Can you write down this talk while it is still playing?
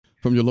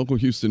From your local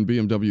Houston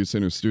BMW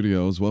Center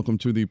studios, welcome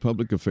to the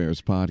Public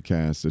Affairs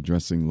Podcast,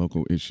 addressing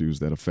local issues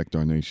that affect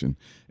our nation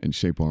and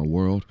shape our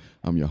world.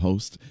 I'm your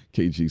host,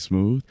 KG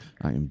Smooth.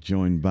 I am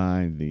joined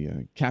by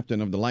the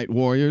captain of the Light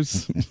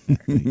Warriors,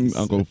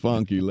 Uncle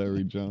Funky,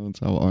 Larry Jones.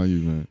 How are you,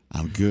 man?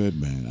 I'm good,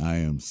 man. I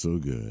am so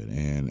good.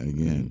 And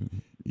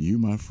again, you,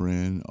 my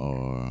friend,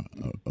 are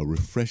a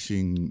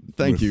refreshing.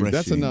 Thank you.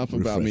 That's enough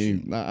about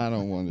me. I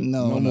don't want to.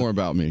 No more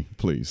about me,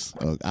 please.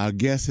 Our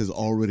guest has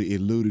already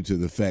alluded to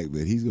the fact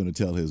that he's going to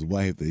tell his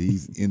wife that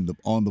he's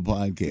on the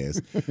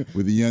podcast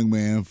with a young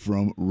man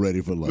from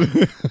Ready for Love.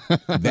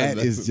 That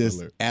is just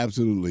hilarious.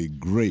 Absolutely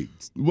great.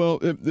 Well,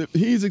 if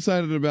he's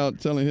excited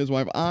about telling his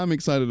wife, I'm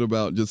excited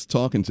about just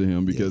talking to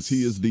him because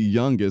he is the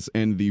youngest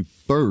and the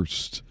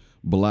first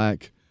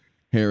Black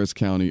Harris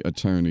County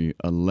attorney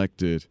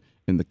elected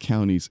in the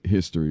county's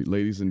history.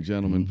 Ladies and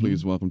gentlemen,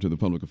 please welcome to the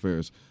Public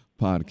Affairs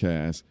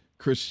Podcast,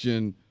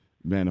 Christian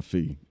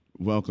Menefee.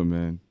 Welcome,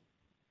 man.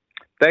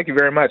 Thank you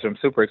very much. I'm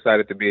super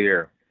excited to be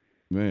here.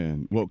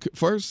 Man, well,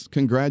 first,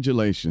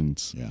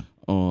 congratulations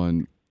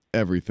on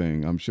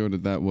everything. I'm sure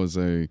that was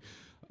a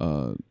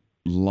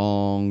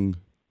long,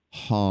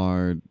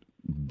 hard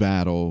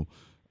battle,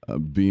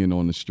 being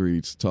on the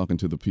streets, talking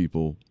to the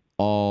people,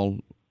 all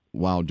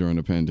while during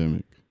the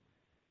pandemic.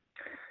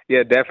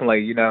 Yeah,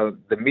 definitely. You know,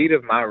 the meat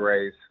of my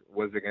race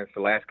was against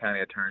the last county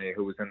attorney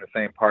who was in the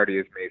same party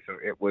as me. So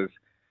it was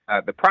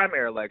the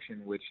primary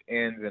election, which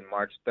ends in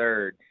March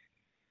 3rd.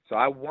 So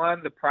I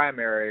won the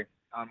primary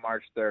on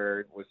March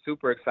 3rd, was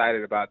super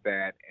excited about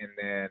that. And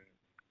then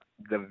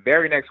the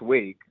very next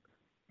week,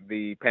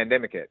 the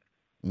pandemic hit.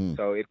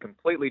 So it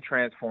completely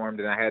transformed,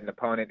 and I had an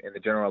opponent in the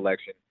general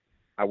election.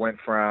 I went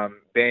from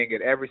being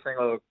at every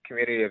single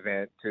community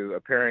event to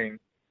appearing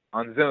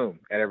on Zoom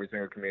at every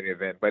single community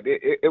event. But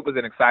it was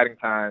an exciting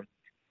time,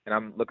 and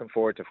I'm looking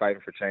forward to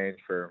fighting for change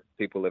for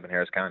people who live in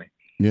Harris County.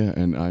 Yeah,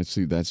 and I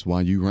see that's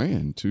why you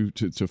ran, to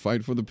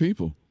fight for the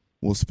people.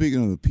 Well,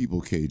 speaking of the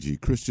people, KG,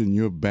 Christian,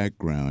 your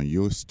background,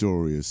 your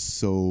story is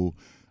so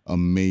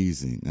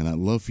amazing, and I'd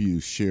love for you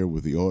to share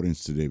with the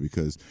audience today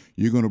because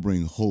you're going to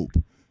bring hope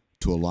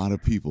to a lot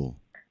of people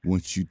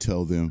once you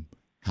tell them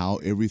how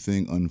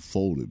everything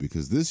unfolded.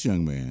 Because this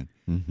young man,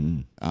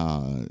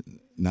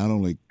 not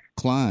only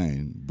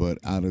Klein, but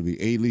out of the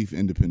A-Leaf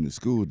Independent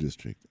School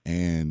District.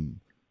 And,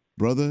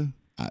 brother,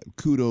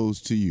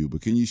 kudos to you.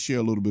 But can you share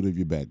a little bit of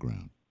your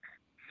background?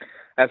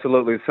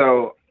 Absolutely.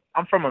 So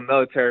I'm from a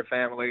military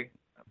family.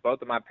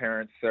 Both of my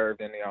parents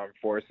served in the armed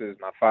forces.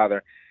 My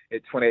father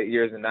did 28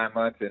 years and 9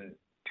 months and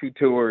 2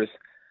 tours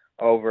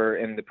over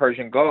in the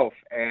Persian Gulf.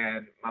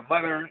 And my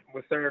mother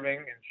was serving,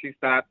 and she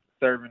stopped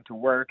serving to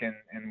work.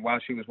 And while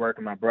she was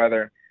working, my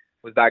brother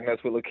was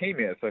diagnosed with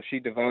leukemia. So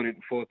she devoted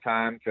full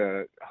time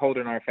to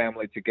holding our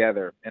family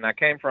together. And I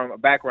came from a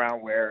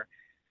background where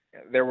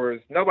there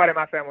was nobody in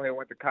my family who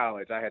went to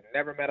college. I had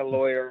never met a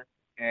lawyer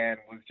and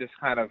was just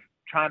kind of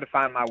trying to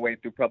find my way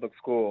through public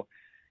school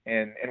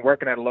and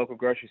working at a local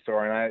grocery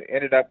store. And I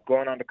ended up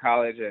going on to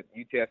college at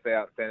UTSA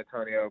out in San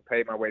Antonio,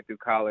 paid my way through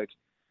college,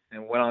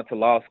 and went on to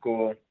law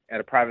school at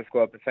a private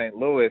school up in St.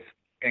 Louis,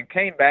 and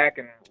came back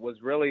and was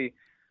really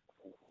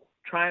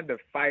trying to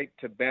fight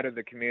to better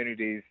the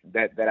communities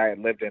that I had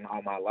lived in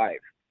all my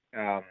life.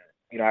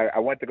 I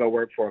went to go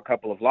work for a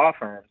couple of law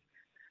firms,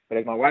 but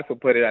as my wife would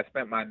put it, I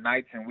spent my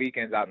nights and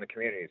weekends out in the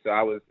community. So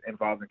I was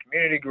involved in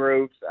community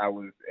groups. I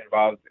was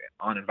involved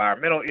on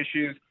environmental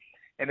issues.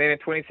 And then in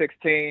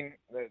 2016,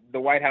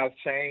 the White House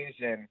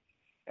changed and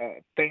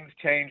things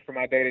changed for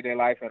my day-to-day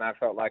life, and I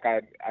felt like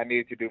I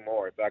needed to do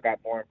more. So I got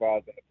more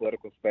involved in the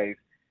political space.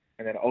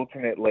 And then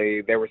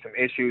ultimately, there were some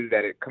issues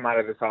that had come out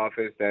of this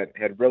office that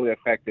had really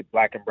affected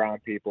Black and brown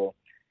people.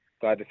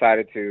 So I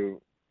decided to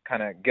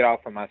kind of get off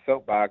of my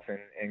soapbox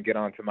and get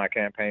onto my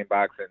campaign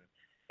box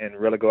and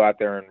really go out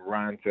there and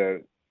run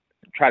to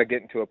try to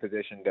get into a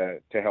position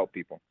to help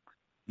people.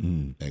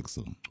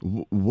 Excellent.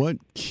 What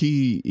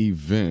key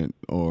event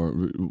or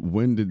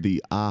when did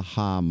the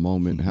aha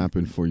moment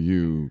happen for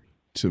you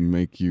to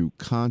make you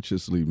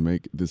consciously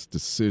make this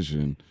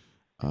decision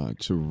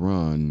to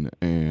run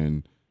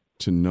and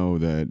to know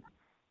that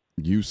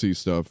you see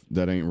stuff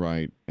that ain't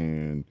right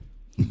and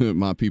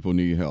my people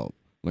need help?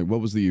 Like,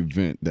 what was the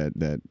event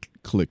that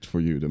clicked for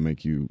you to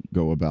make you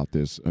go about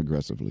this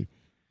aggressively?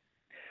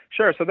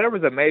 Sure. So there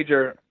was a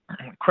major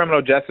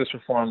criminal justice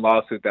reform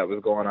lawsuit that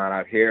was going on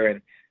out here.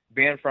 And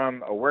being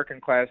from a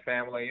working class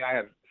family, I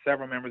have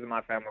several members of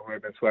my family who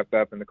have been swept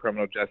up in the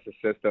criminal justice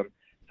system.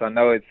 So I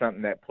know it's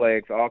something that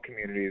plagues all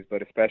communities,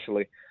 but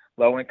especially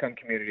low-income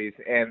communities.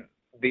 And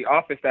the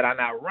office that I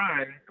now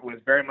run was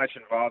very much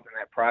involved in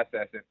that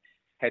process and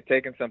had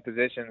taken some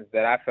positions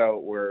that I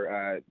felt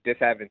were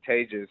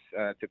disadvantageous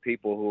to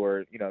people who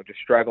were, just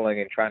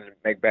struggling and trying to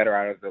make better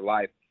out of their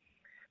life.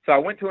 So I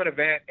went to an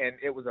event, and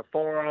it was a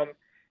forum,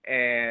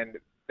 and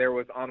there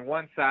was on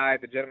one side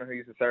the gentleman who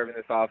used to serve in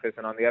this office,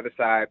 and on the other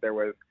side there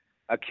was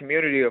a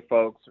community of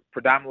folks,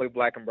 predominantly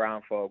Black and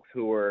brown folks,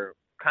 who were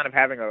kind of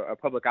having a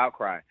public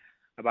outcry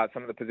about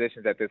some of the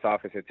positions that this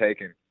office had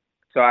taken.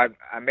 So I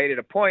made it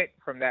a point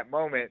from that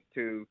moment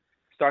to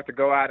start to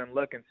go out and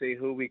look and see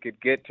who we could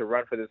get to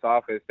run for this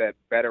office that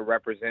better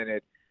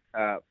represented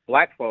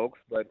Black folks,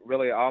 but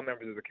really all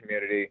members of the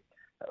community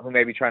who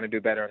may be trying to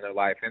do better in their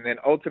life. And then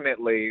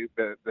ultimately,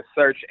 the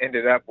search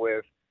ended up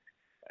with,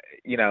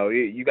 you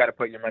got to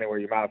put your money where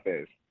your mouth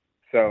is.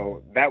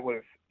 So that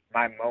was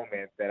my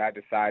moment that I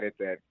decided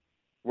that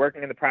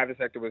working in the private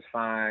sector was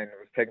fine. It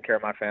was taking care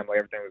of my family.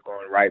 Everything was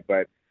going right.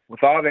 But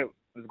with all that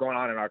was going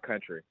on in our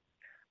country,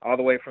 all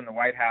the way from the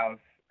White House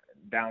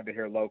down to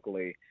here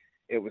locally,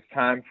 it was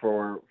time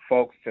for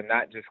folks to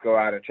not just go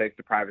out and chase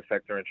the private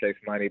sector and chase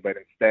money, but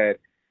instead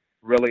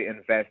really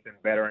invest in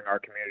bettering our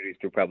communities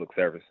through public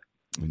service.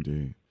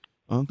 Indeed.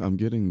 Unc, I'm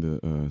getting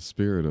the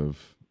spirit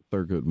of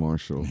Thurgood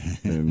Marshall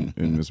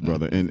in this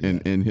brother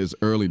in his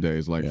early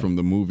days, like from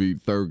the movie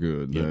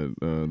Thurgood that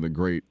the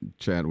great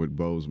Chadwick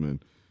Boseman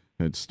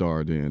had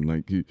starred in.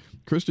 Like,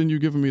 Christian, you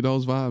giving me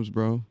those vibes,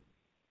 bro?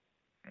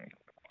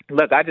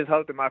 Look, I just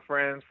hope that my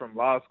friends from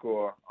law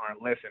school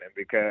aren't listening,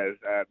 because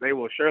they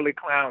will surely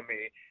clown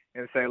me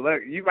and say,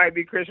 look, you might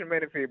be Christian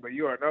Menefee, but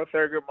you are no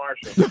Thurgood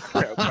Marshall.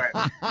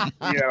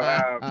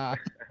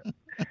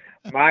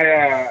 But,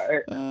 my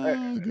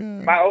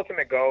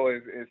ultimate goal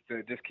is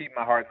to just keep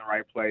my heart in the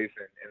right place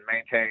and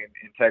maintain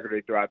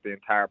integrity throughout the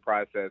entire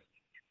process,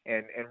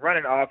 and run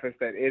an office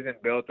that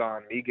isn't built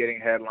on me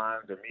getting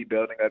headlines or me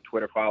building up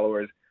Twitter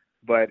followers,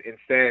 but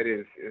instead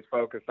is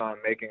focused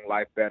on making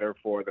life better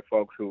for the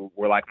folks who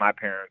were like my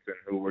parents and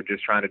who were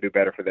just trying to do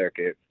better for their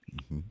kids.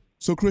 Mm-hmm.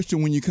 So,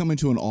 Christian, when you come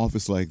into an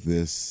office like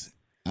this,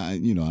 I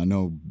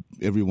know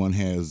everyone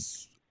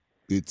has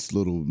its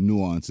little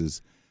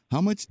nuances.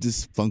 How much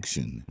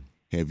dysfunction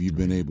have you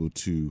been able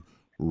to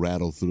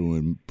rattle through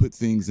and put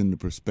things into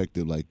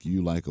perspective, like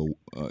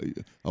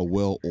a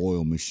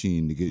well-oiled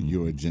machine to get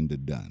your agenda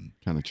done?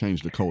 Kind of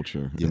change the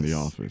culture in the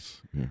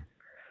office. Yeah.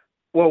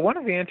 Well, one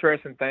of the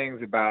interesting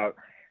things about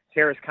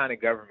Harris County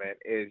government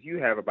is you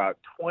have about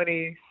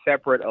 20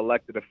 separate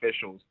elected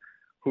officials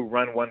who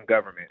run one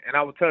government. And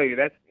I will tell you,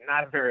 that's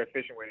not a very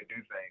efficient way to do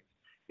things.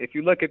 If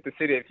you look at the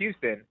city of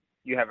Houston,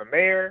 you have a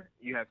mayor,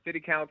 you have city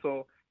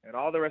council, and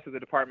all the rest of the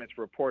departments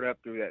report up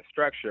through that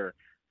structure.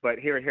 But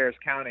here at Harris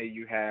County,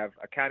 you have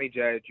a county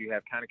judge, you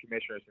have county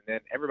commissioners, and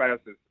then everybody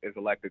else is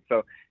elected.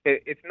 So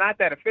it's not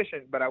that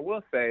efficient, but I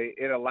will say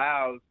it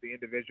allows the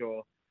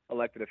individual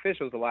elected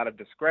officials a lot of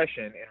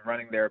discretion in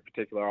running their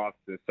particular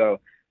offices. So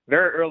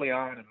very early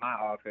on in my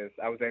office,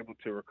 I was able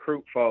to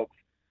recruit folks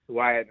who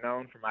I had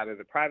known from either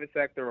the private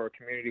sector or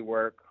community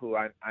work, who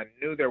I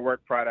knew their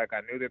work product, I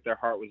knew that their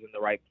heart was in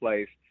the right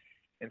place.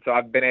 And so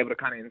I've been able to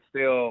kind of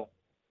instill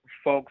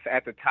folks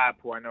at the top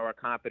who I know are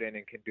competent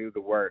and can do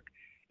the work.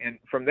 And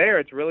from there,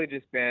 it's really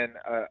just been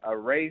a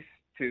race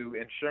to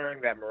ensuring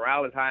that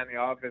morale is high in the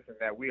office and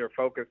that we are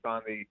focused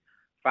on the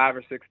 5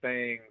 or 6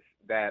 things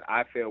that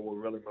I feel will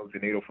really move the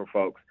needle for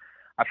folks.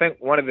 I think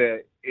one of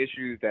the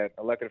issues that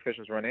elected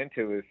officials run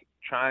into is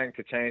trying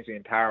to change the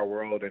entire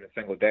world in a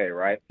single day,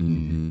 right?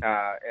 Mm-hmm.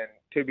 And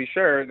to be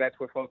sure, that's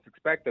what folks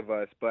expect of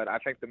us. But I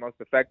think the most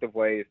effective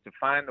way is to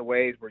find the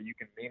ways where you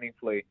can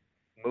meaningfully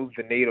move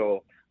the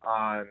needle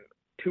on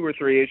 2 or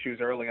 3 issues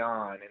early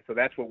on. And so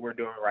that's what we're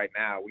doing right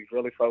now. We've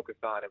really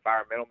focused on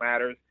environmental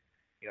matters.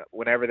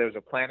 Whenever there's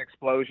a plant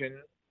explosion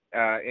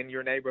in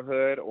your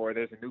neighborhood, or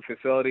there's a new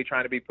facility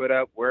trying to be put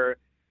up, we're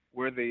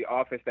the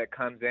office that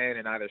comes in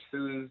and either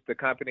sues the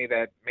company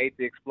that made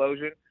the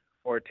explosion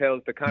or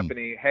tells the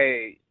company,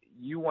 hey,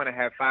 you want to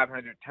have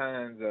 500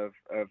 tons of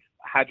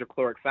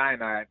hydrochloric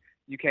cyanide.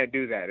 You can't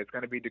do that. It's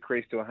going to be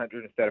decreased to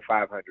 100 instead of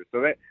 500.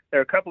 So there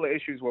are a couple of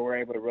issues where we're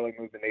able to really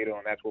move the needle,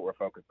 and that's what we're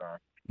focused on.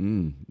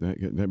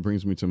 That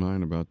brings me to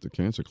mind about the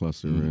cancer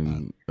cluster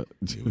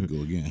here we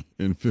go again.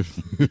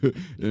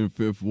 in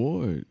Fifth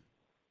Ward.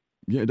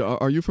 Yeah,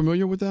 are you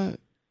familiar with that?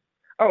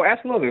 Oh,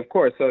 absolutely, of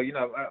course. So,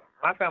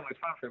 my family's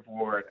from Fifth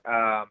Ward,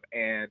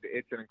 and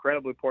it's an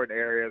incredibly important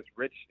area. It's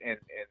rich in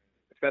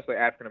especially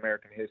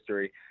African-American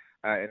history,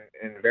 and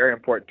very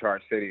important to our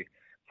city.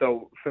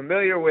 So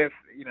familiar with,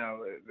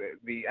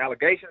 the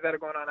allegations that are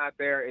going on out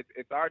there.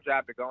 It's our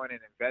job to go in and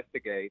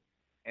investigate,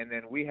 and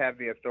then we have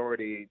the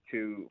authority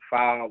to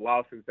file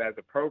lawsuits as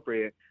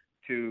appropriate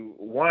to,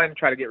 1,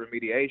 try to get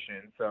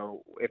remediation.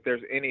 So if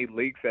there's any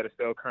leaks that are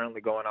still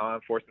currently going on,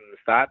 forcing them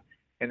to stop,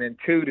 and then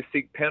 2, to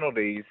seek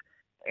penalties,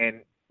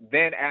 and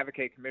then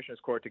advocate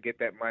Commissioner's Court to get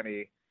that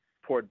money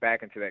poured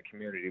back into that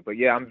community. But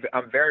yeah,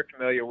 I'm very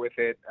familiar with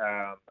it.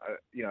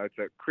 It's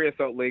a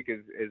creosote leak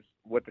is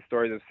what the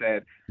stories have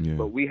said. Yeah.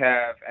 But we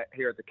have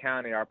here at the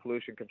county our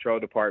pollution control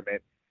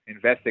department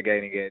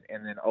investigating it,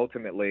 and then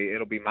ultimately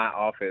it'll be my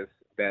office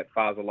that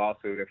files a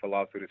lawsuit if a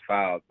lawsuit is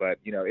filed. But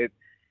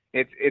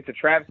it's a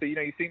travesty.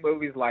 You see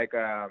movies like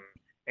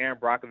Aaron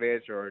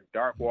Brockovich or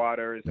Dark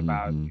Waters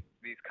about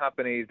these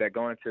companies that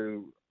go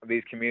into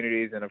these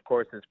communities, and of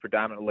course it's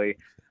predominantly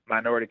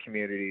minority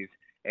communities,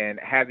 and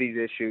have these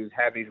issues,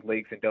 have these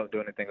leaks, and don't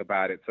do anything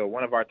about it. So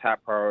one of our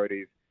top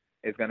priorities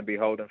is going to be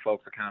holding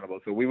folks accountable.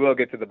 So we will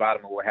get to the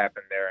bottom of what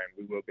happened there, and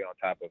we will be on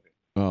top of it.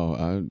 Oh,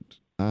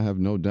 I have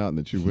no doubt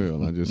that you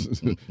will. I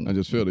just I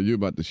just feel that you're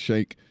about to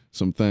shake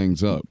some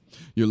things up.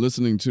 You're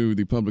listening to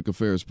the Public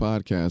Affairs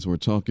Podcast. We're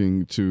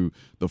talking to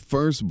the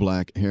first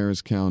black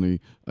Harris County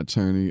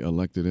attorney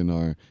elected in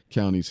our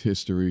county's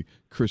history,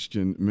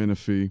 Christian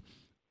Menefee.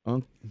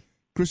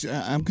 Christian,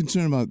 I'm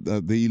concerned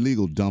about the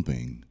illegal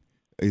dumping.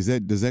 Does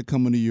that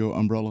come under your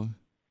umbrella?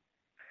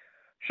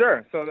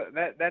 Sure. So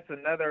that's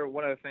another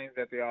one of the things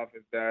that the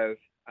office does.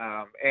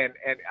 And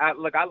I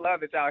love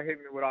that y'all hit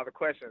me with all the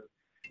questions,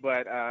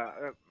 but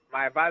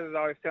my advisors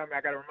always tell me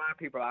I got to remind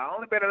people I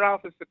only been in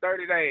office for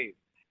 30 days.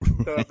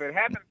 So if it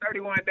happened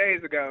 31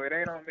 days ago, it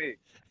ain't on me.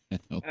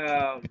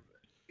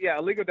 Yeah,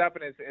 illegal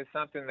dumping is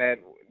something that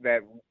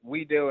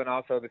we do, and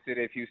also the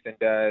city of Houston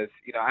does.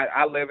 You know,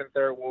 I live in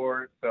Third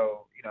Ward,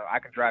 so you know I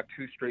can drive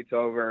 2 streets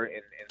over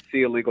and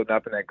see illegal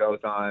dumping that goes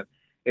on.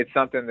 It's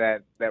something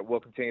that we'll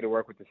continue to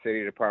work with the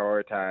city to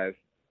prioritize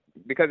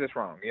because it's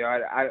wrong. You know,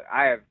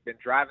 I have been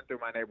driving through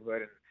my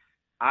neighborhood, and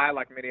I,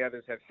 like many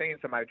others, have seen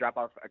somebody drop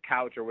off a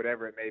couch or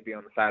whatever it may be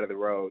on the side of the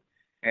road,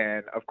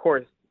 and of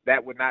course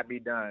that would not be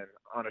done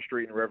on a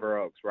street in River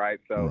Oaks, right?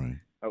 So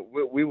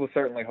we will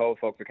certainly hold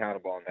folks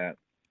accountable on that.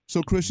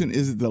 So, Christian,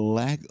 is it the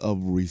lack of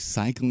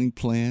recycling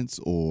plants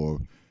or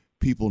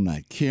people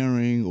not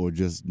caring or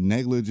just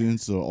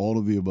negligence or all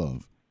of the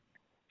above?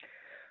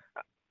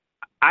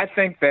 I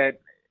think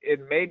that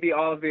it may be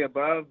all of the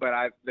above, but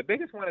the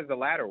biggest one is the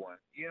latter one.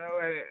 You know,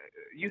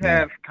 you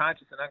have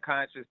conscious and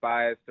unconscious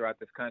bias throughout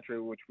this country,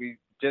 which we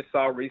just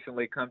saw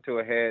recently come to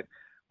a head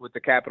with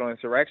the Capitol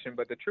insurrection.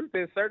 But the truth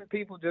is certain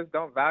people just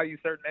don't value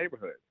certain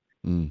neighborhoods.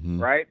 Mm-hmm.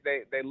 Right?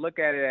 They look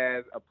at it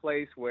as a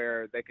place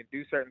where they can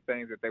do certain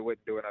things that they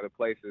wouldn't do in other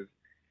places.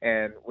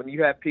 And when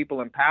you have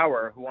people in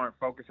power who aren't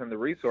focusing the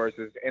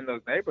resources in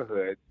those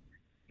neighborhoods,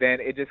 then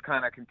it just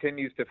kind of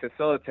continues to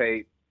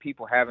facilitate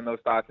people having those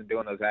thoughts and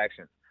doing those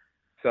actions.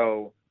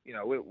 So, you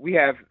know,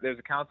 there's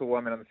a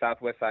councilwoman on the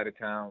southwest side of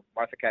town,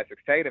 Martha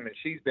Kasich Tatum, and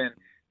she's been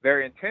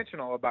very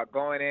intentional about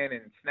going in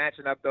and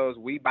snatching up those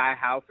 "we buy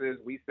houses,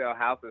 we sell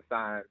houses"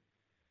 signs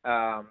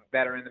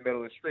that are in the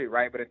middle of the street,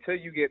 right? But until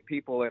you get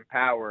people in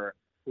power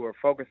who are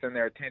focusing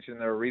their attention,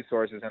 their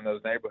resources in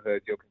those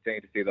neighborhoods, you'll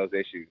continue to see those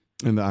issues.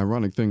 And the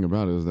ironic thing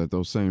about it is that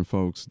those same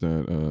folks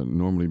that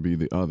normally be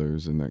the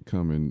others and that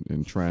come in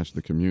and trash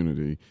the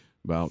community,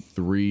 about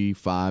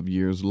 3-5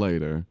 years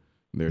later,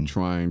 they're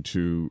trying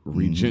to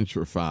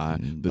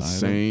regentrify the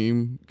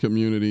same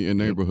community and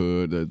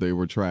neighborhood that they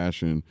were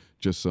trashing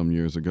just some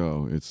years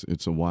ago.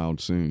 It's a wild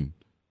scene.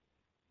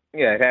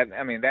 Yeah,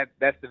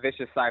 that's the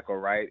vicious cycle,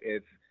 right?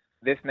 It's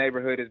this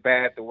neighborhood is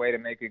bad. The way to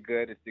make it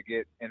good is to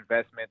get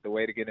investment. The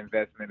way to get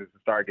investment is to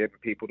start getting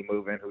people to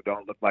move in who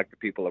don't look like the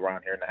people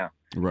around here now.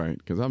 Right,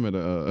 because I met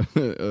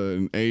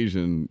an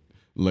Asian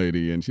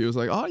lady, and she was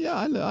like, "Oh yeah,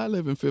 I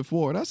live in Fifth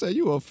Ward." I said,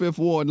 "You a Fifth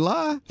Ward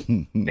lie?"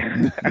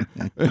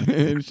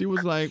 And she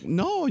was like,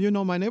 "No, you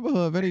know my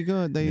neighborhood very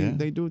good.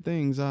 They do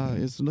things.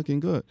 It's looking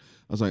good."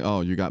 I was like,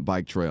 "Oh, you got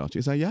bike trails?"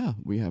 She said, "Yeah,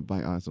 we have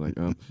bike." I was like,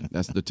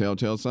 "That's the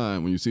telltale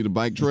sign when you see the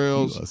bike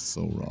trails." You are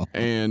so wrong.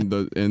 And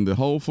the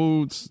Whole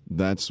Foods,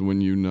 that's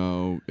when you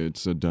know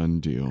it's a done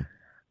deal.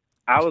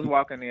 I was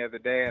walking the other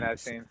day, and I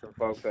seen some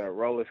folks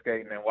roller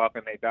skating and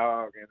walking their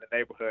dog in the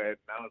neighborhood,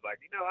 and I was like,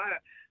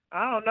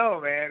 I don't know,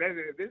 man.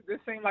 This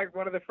seemed like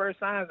one of the first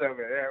signs of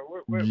it.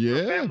 We're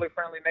a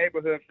family-friendly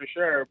neighborhood for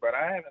sure, but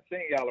I haven't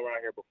seen y'all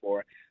around here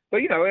before. But,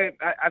 you know,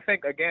 I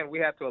think, again, we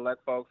have to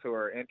elect folks who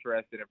are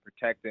interested in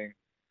protecting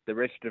the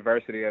rich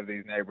diversity of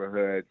these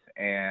neighborhoods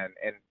and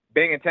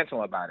being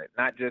intentional about it,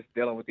 not just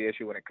dealing with the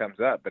issue when it comes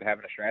up, but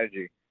having a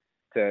strategy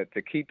to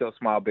keep those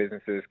small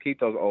businesses, keep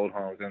those old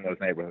homes in those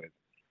neighborhoods.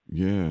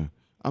 Yeah.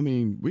 I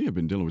mean, we have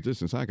been dealing with this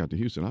since I got to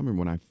Houston. I remember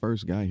when I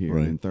first got here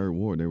in Third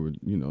Ward, they were,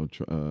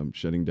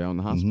 shutting down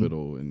the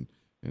hospital and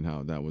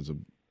how that was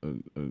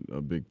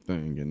a big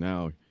thing. And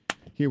now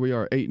here we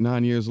are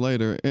 8-9 years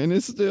later, and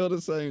it's still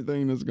the same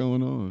thing that's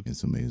going on.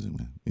 It's amazing,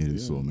 man. It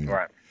is so amazing.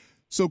 Right.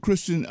 So,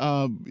 Christian,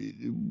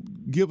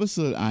 give us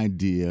an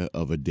idea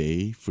of a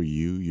day for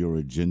you, your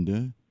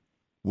agenda.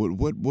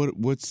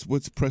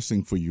 What's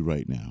pressing for you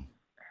right now?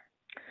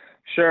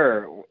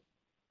 Sure.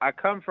 I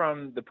come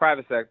from the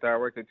private sector. I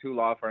worked at 2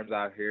 law firms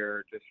out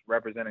here just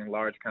representing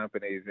large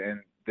companies.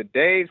 And the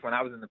days when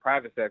I was in the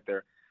private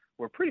sector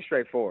were pretty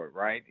straightforward,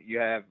 right? You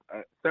have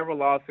several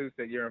lawsuits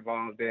that you're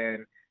involved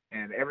in,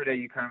 and every day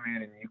you come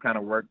in and you kind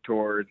of work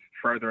towards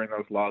furthering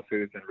those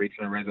lawsuits and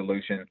reaching a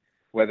resolution,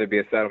 whether it be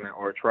a settlement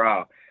or a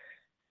trial.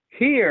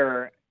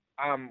 Here,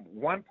 I'm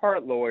one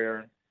part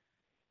lawyer,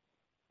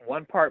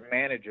 one part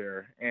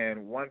manager,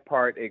 and one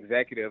part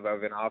executive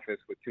of an office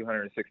with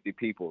 260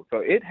 people. So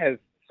it has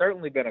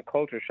certainly been a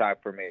culture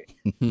shock for me.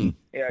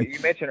 You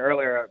mentioned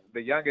earlier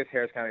the youngest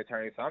Harris County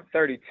attorney, so I'm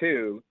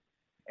 32,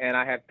 and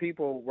I have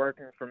people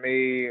working for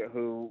me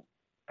who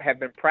have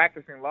been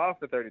practicing law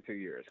for 32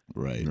 years.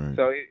 Right.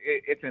 So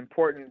it's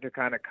important to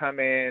kind of come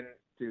in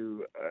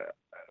to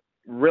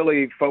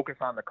really focus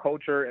on the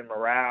culture and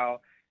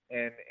morale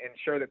and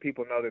ensure that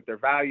people know that they're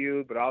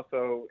valued, but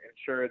also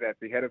ensure that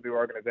the head of the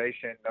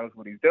organization knows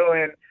what he's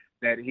doing,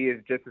 that he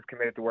is just as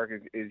committed to work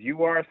as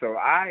you are. So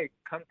I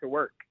come to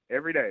work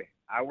every day.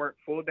 I work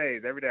full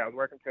days every day. I was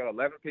working till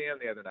 11 p.m.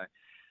 the other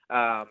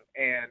night.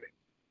 And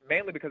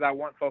mainly because I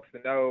want folks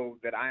to know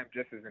that I am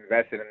just as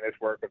invested in this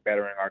work of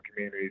bettering our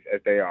communities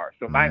as they are.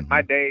 So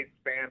my days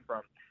span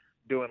from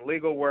doing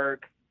legal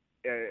work,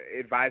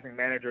 advising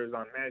managers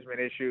on management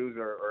issues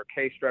or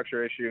case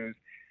structure issues,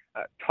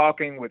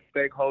 talking with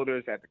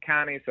stakeholders at the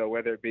county, so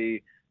whether it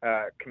be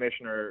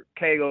Commissioner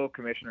Cagle,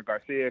 Commissioner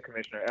Garcia,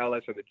 Commissioner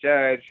Ellis, or the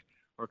judge,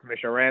 or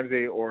Commissioner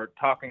Ramsey, or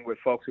talking with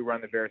folks who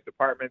run the various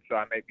departments. So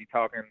I may be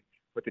talking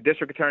with the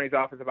district attorney's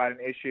office about an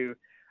issue,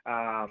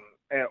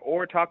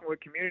 or talking with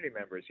community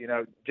members. You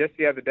know, just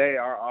the other day,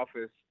 our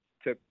office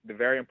took the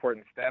very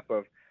important step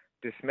of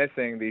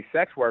dismissing the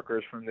sex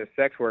workers from this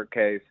sex work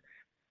case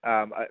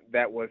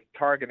that was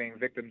targeting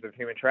victims of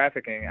human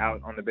trafficking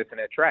out on the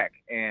Bissonnette track.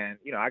 And,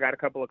 you know, I got a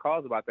couple of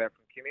calls about that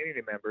from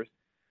community members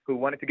who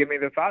wanted to give me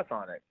their thoughts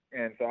on it.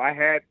 And so I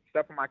had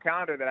stuff on my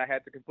calendar that I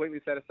had to completely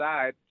set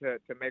aside to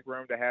make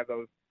room to have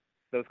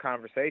those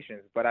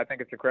conversations. But I think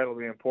it's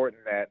incredibly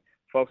important that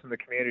folks in the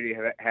community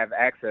have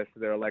access to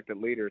their elected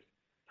leaders.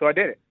 So I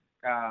did it.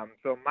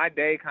 So my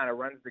day kind of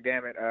runs the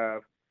gamut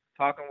of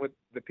talking with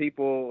the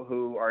people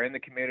who are in the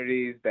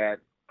communities that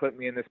put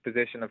me in this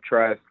position of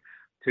trust,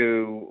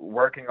 to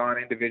working on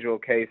individual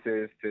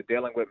cases, to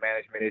dealing with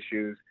management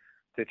issues,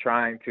 to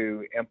trying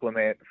to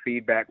implement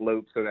feedback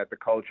loops so that the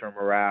culture and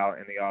morale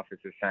in the office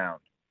is sound.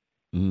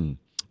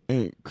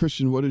 Hey,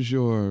 Christian, what is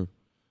your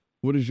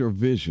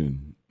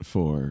vision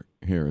for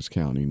Harris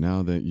County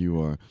now that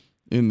you are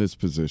in this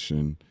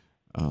position?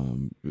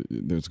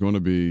 There's going to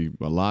be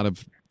a lot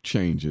of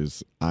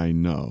changes, I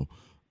know.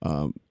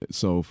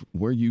 So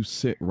where you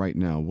sit right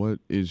now, what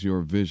is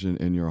your vision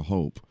and your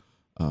hope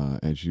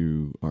as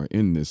you are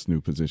in this new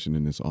position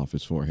in this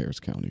office for Harris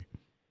County?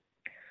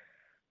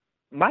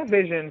 My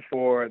vision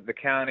for the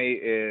county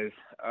is,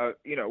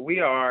 we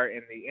are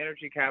in the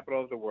energy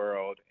capital of the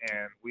world,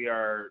 and we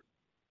are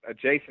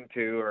adjacent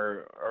to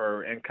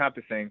or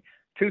encompassing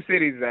two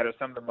cities that are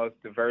some of the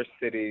most diverse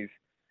cities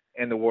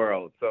in the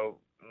world. So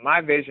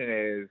my vision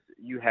is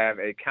you have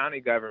a county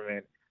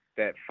government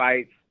that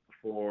fights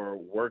for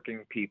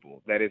working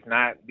people, that is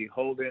not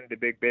beholden to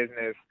big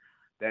business,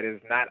 that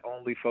is not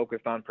only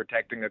focused on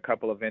protecting a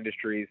couple of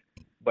industries,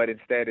 but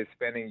instead is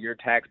spending your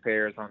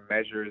taxpayers on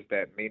measures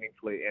that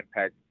meaningfully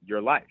impact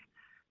your life.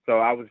 So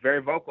I was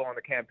very vocal on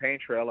the campaign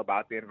trail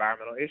about the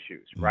environmental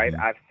issues, right?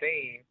 I've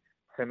seen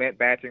cement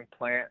batching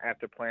plant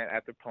after plant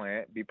after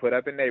plant be put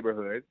up in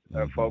neighborhoods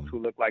of folks who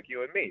look like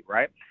you and me,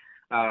 right?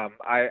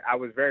 I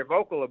was very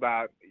vocal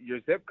about your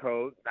zip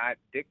code not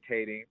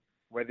dictating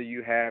whether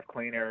you have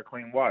clean air or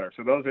clean water.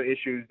 So those are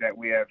issues that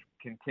we have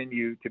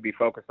continued to be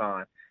focused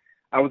on.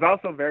 I was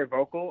also very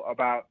vocal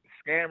about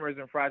scammers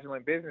and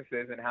fraudulent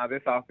businesses and how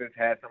this office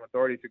has some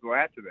authority to go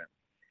after them.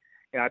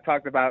 You know, I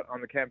talked about on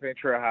the campaign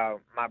trail how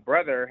my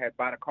brother had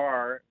bought a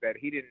car that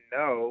he didn't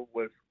know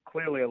was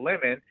clearly a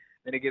lemon,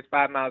 and he gets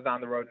 5 miles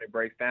down the road and it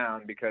breaks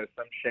down because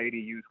some shady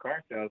used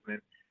car salesman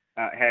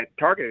had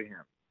targeted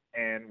him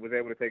and was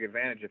able to take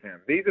advantage of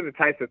him. These are the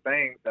types of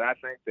things that I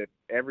think that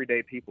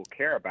everyday people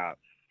care about.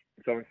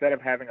 So instead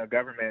of having a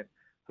government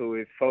who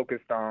is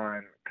focused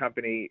on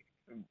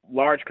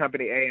large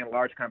company A and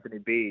large company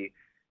B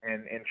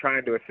and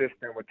trying to assist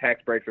them with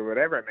tax breaks or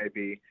whatever it may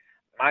be,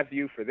 my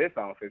view for this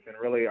office and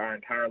really our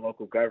entire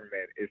local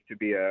government is to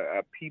be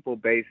a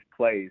people-based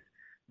place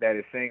that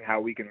is seeing how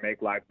we can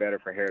make life better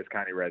for Harris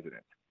County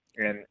residents.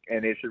 And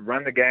it should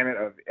run the gamut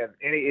of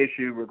any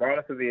issue,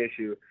 regardless of the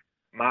issue.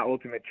 My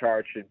ultimate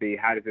charge should be,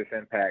 how does this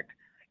impact,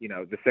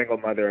 the single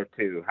mother of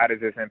two? How does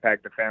this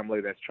impact the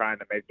family that's trying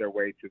to make their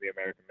way to the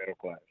American middle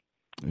class?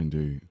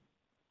 Indeed.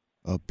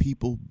 A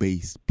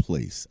people-based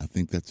place. I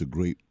think that's a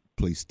great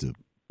place to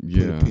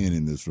put a pin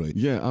in this, right?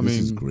 Yeah, this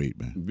is great,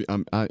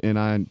 man.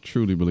 I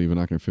truly believe, and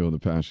I can feel the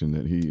passion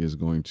that he is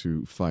going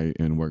to fight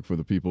and work for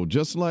the people,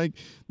 just like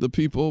the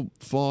people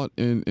fought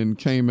and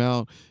came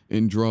out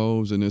in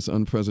droves in this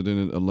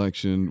unprecedented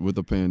election with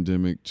the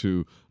pandemic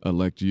to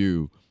elect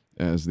you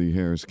as the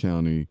Harris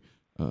County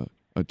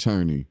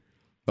attorney.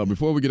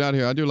 Before we get out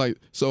of here,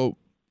 so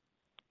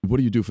what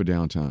do you do for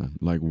downtime?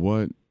 Like,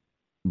 what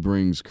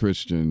brings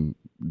Christian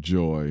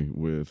joy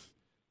with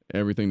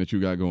everything that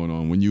you got going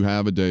on? When you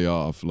have a day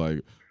off,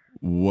 like,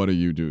 what do?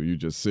 You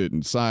just sit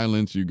in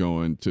silence? You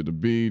going to the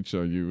beach?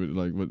 Or you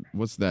like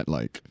what's that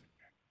like?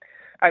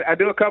 I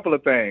do a couple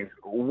of things.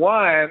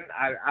 One,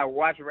 I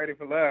watch Ready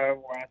for Love,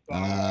 where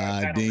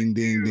I saw ding,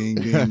 ding, ding,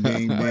 ding,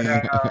 ding, ding.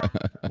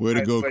 Way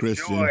to go,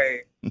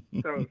 Christian.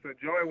 So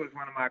Joy was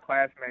one of my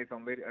classmates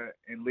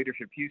in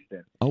Leadership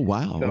Houston. Oh,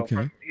 wow. So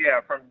okay.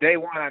 From day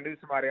one, I knew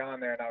somebody on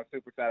there, and I was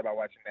super excited about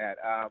watching that.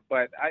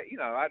 But I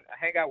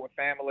hang out with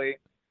family.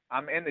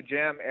 I'm in the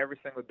gym every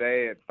single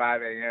day at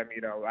 5 a.m.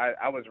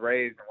 I was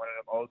raised in one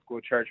of them old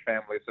school church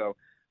families, so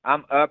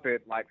I'm up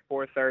at like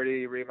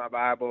 4:30, read my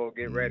Bible,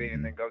 get ready,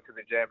 and then go to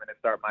the gym and then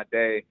start my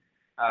day.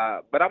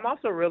 But I'm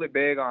also really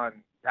big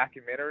on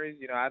documentaries.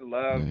 You know, I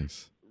love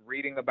Nice.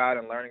 reading about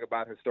and learning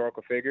about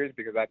historical figures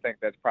because I think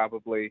that's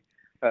probably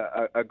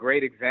a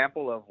great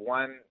example of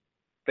one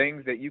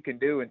things that you can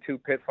do and two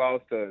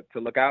pitfalls to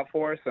look out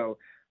for. So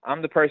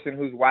I'm the person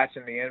who's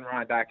watching the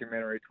Enron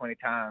documentary 20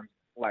 times.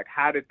 Like,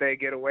 how did they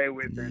get away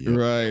with it? Yep.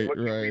 Right, What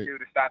can we right. do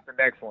to stop the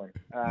next one?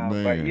 But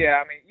Man.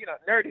 yeah, I mean, you know,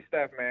 nerdy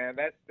stuff, man.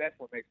 That's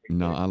what makes me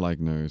No, tick. I like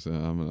nerds.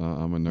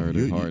 I'm a nerd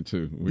You- at heart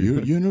too.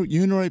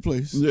 You're in the right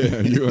place.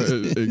 Yeah, you are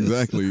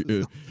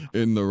exactly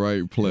in the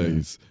right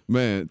place.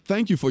 Man,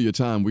 thank you for your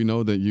time. We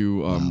know that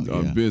you Wow,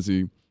 are yeah.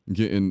 busy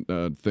getting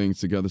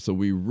things together, so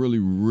we really,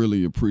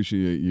 really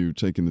appreciate you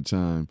taking the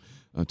time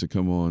to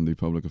come on the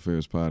Public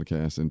Affairs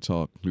Podcast and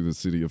talk to the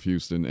city of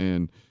Houston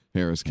and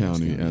Harris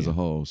County as a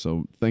whole.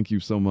 So thank you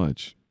so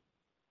much.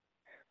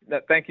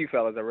 Thank you,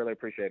 fellas. I really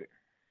appreciate it.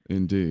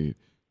 Indeed.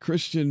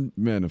 Christian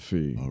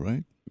Menefee, All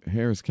right.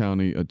 Harris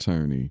County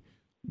attorney.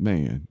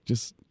 Man,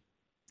 just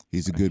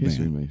He's a good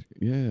history man. maker.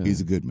 Yeah. He's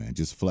a good man.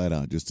 Just flat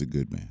out, just a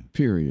good man.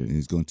 period. And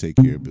he's going to take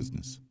care of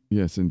business.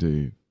 Yes,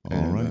 indeed.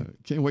 All right.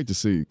 Can't wait to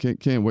see.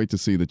 Can't wait to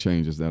see the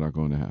changes that are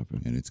going to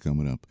happen. And it's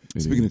coming up.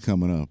 It Speaking is. of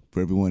coming up,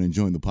 for everyone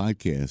enjoying the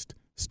podcast,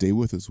 stay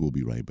with us. We'll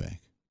be right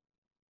back.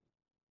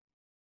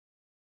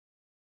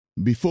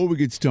 Before we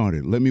get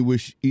started, let me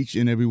wish each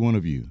and every one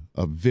of you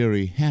a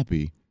very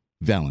happy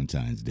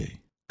Valentine's Day.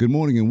 Good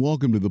morning and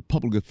welcome to the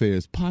Public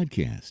Affairs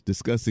Podcast,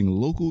 discussing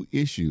local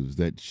issues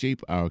that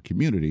shape our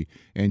community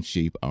and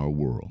shape our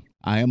world.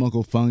 I am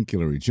Uncle Funk,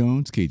 Hillary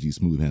Jones. KG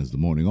Smooth has the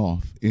morning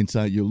off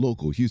inside your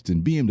local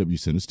Houston BMW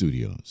Center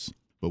studios.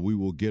 But we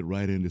will get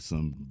right into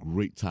some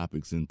great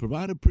topics and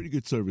provide a pretty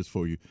good service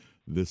for you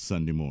this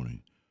Sunday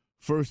morning.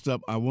 First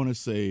up, I want to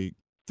say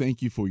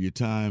thank you for your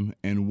time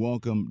and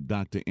welcome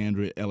Dr.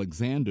 Andrea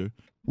Alexander.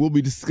 We'll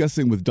be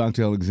discussing with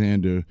Dr.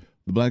 Alexander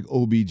the Black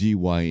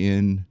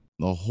OBGYN,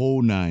 the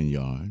whole 9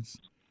 yards.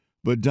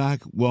 But Doc,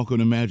 welcome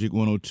to Magic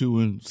 102,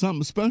 and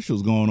something special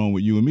is going on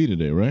with you and me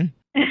today, right?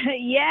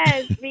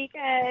 Yes,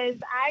 because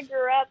I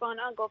grew up on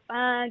Uncle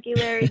Funk,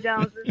 Larry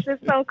Jones. It's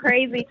just so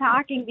crazy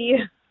talking to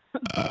you.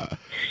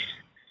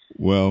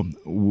 Well,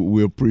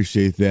 we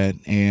appreciate that.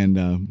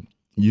 And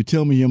you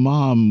tell me your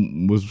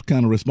mom was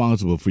kind of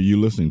responsible for you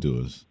listening to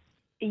us.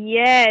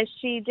 Yes,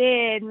 she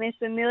did. Miss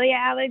Amelia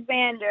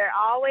Alexander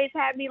always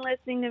had me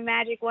listening to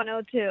Magic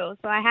 102.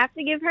 So I have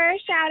to give her a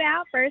shout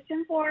out first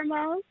and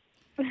foremost.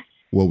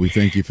 Well, we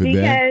thank you for that.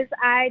 Because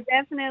I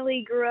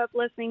definitely grew up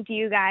listening to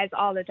you guys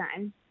all the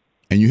time.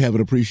 And you have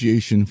an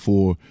appreciation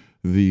for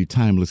the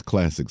timeless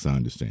classics, I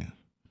understand.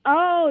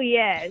 Oh,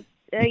 yes.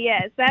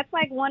 Yes, that's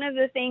like one of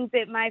the things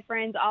that my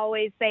friends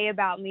always say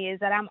about me is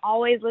that I'm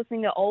always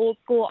listening to old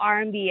school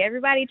R&B.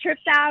 Everybody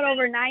trips out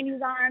over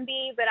 90s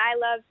R&B, but I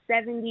love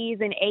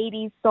 70s and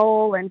 80s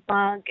soul and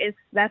funk.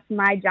 That's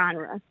my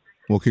genre.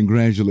 Well,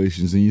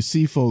 congratulations. And you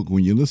see, folk,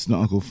 when you listen to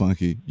Uncle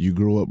Funky, you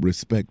grow up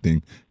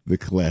respecting the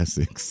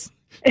classics.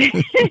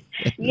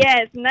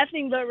 Yes,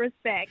 nothing but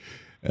respect.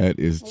 That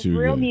is true.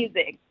 Real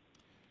music.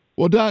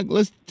 Well, Doc,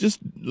 let's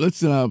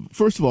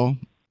first of all,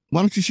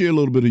 why don't you share a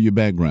little bit of your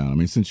background? I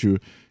mean, since you're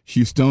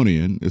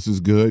Houstonian, this is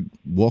good.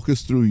 Walk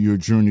us through your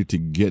journey to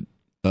get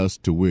us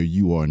to where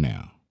you are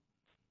now.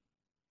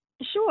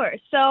 Sure.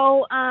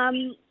 So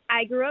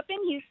I grew up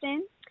in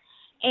Houston,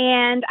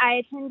 and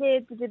I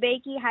attended the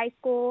DeBakey High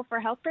School for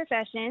Health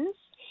Professions.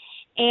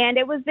 And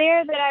it was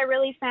there that I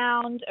really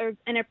found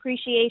an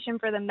appreciation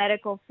for the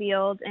medical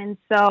field. And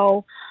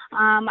so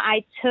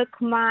I took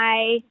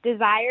my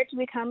desire to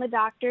become a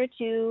doctor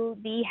to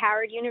the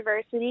Howard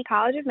University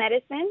College of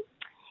Medicine.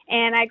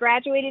 And I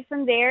graduated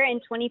from there in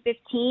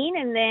 2015.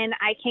 And then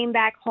I came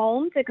back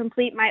home to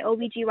complete my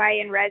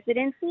OBGYN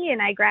residency. And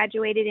I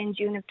graduated in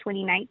June of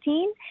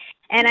 2019.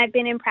 And I've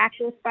been in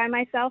practice by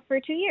myself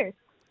for 2 years.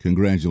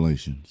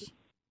 Congratulations.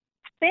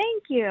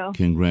 Thank you.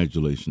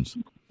 Congratulations.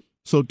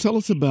 So tell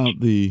us about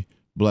the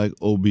Black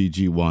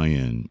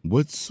OBGYN.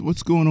 What's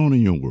going on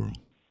in your world?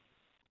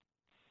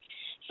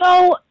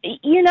 So,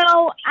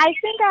 I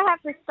think I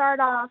have to start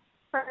off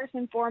first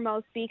and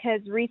foremost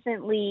because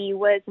recently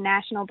was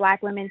National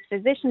Black Women's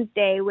Physicians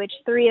Day, which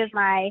 3 of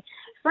my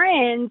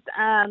friends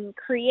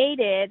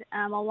created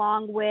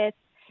along with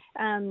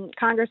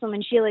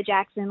Congresswoman Sheila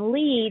Jackson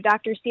Lee,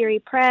 Dr. Siri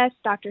Press,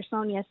 Dr.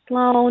 Sonia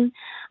Sloan,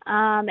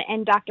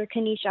 and Dr.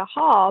 Kanisha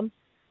Hall,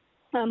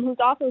 who's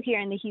also here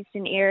in the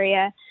Houston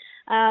area.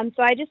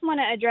 So I just want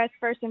to address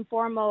first and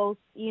foremost,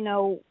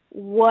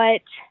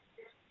 what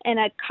an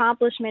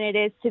accomplishment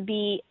it is to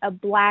be a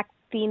Black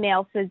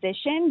female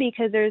physician,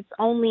 because there's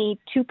only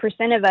 2%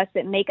 of us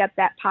that make up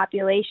that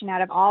population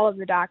out of all of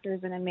the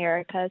doctors in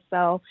America.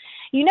 So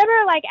you never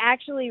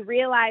actually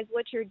realize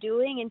what you're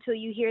doing until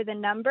you hear the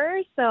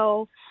numbers.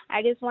 So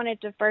I just wanted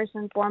to first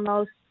and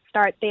foremost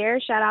start there.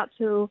 Shout out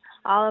to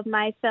all of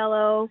my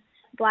fellow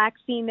Black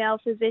female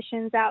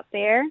physicians out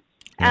there.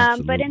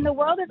 But in the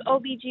world of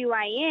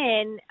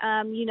OBGYN,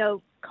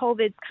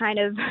 COVID's kind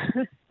of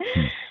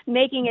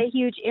making a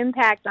huge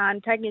impact on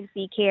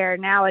pregnancy care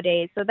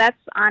nowadays. So that's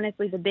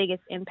honestly the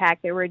biggest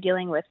impact that we're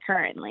dealing with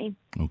currently.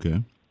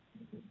 Okay.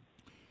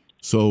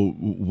 So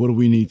what do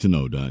we need to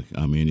know, Doc?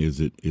 I mean, is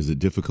it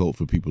difficult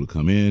for people to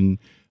come in?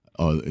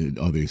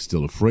 Are they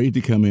still afraid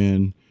to come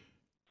in?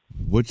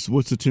 What's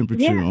the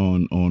temperature Yeah.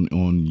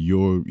 on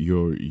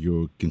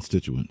your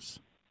constituents?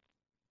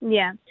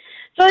 Yeah.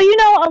 So,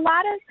 a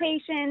lot of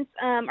patients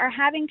are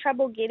having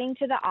trouble getting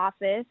to the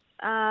office.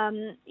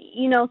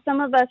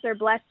 Some of us are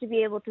blessed to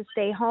be able to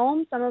stay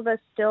home. Some of us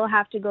still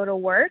have to go to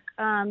work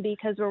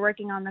because we're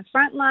working on the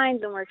front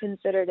lines and we're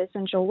considered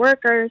essential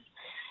workers.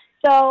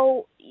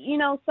 So,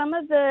 some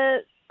of the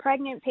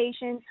pregnant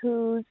patients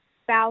whose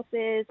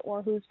spouses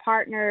or whose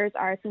partners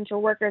are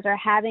essential workers are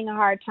having a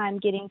hard time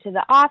getting to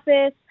the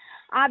office.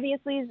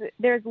 Obviously,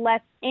 there's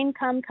less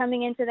income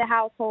coming into the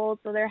household,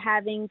 so they're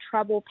having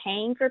trouble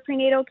paying for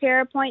prenatal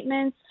care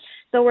appointments.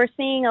 So we're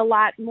seeing a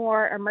lot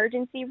more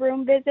emergency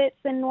room visits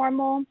than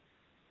normal.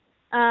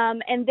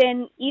 And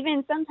then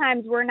even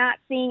sometimes we're not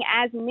seeing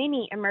as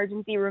many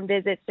emergency room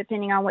visits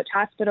depending on which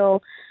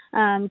hospital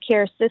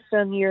care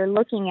system you're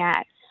looking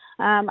at.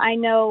 I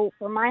know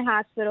for my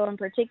hospital in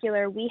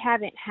particular, we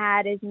haven't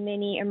had as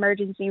many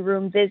emergency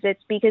room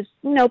visits because,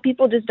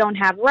 people just don't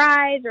have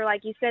rides, or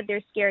like you said,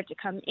 they're scared to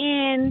come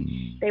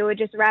in. They would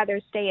just rather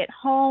stay at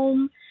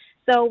home.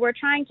 So we're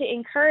trying to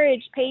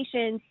encourage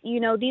patients,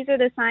 these are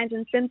the signs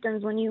and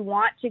symptoms when you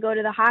want to go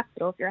to the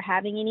hospital. If you're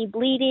having any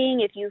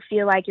bleeding, if you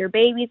feel like your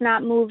baby's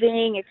not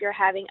moving, if you're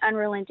having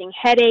unrelenting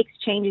headaches,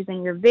 changes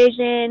in your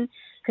vision,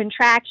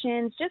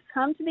 contractions, just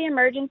come to the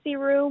emergency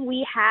room.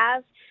 We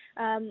have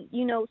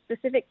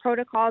specific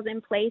protocols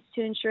in place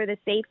to ensure the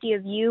safety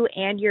of you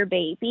and your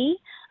baby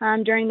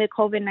during the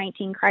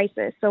COVID-19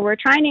 crisis. So we're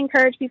trying to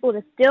encourage people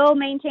to still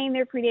maintain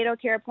their prenatal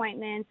care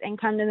appointments and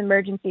come to the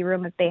emergency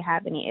room if they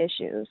have any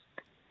issues.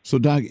 So,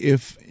 Doc,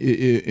 if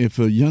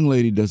a young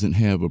lady doesn't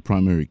have a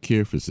primary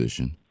care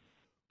physician,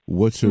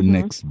 what's her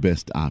next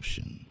best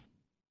option?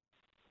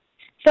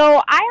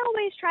 So I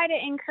always try to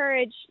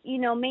encourage,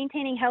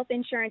 maintaining health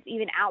insurance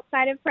even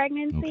outside of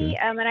pregnancy. Okay.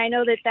 And I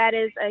know that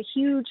is a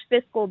huge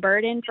fiscal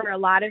burden for a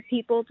lot of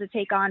people to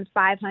take on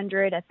 $500,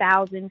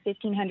 $1,000,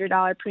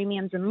 $1,500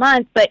 premiums a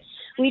month. But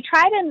we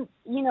try to,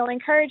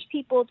 encourage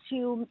people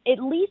to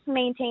at least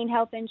maintain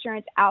health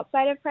insurance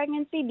outside of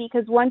pregnancy,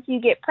 because once you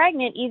get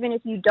pregnant, even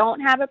if you don't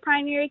have a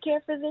primary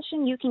care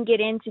physician, you can get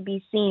in to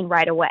be seen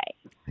right away.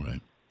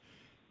 Right.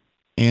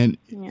 And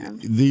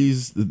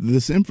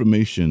this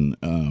information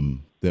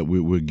that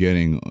we're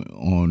getting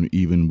on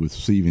even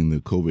receiving the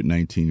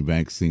COVID-19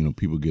 vaccine or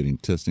people getting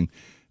testing,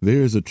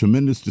 there is a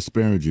tremendous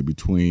disparity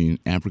between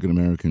African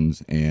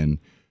Americans and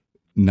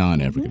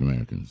non-African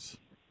Americans.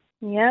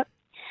 Yep.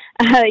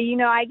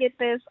 I get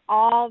this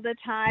all the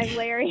time,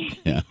 Larry.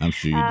 Yeah, I'm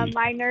sure you do.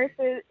 My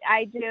nurses,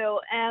 I do.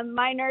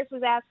 My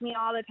nurses ask me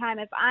all the time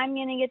if I'm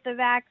going to get the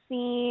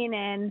vaccine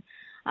and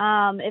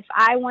if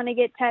I want to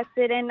get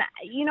tested. And,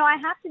 I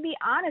have to be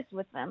honest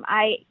with them.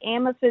 I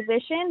am a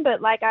physician,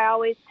 but like I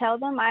always tell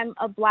them, I'm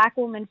a Black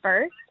woman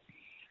first.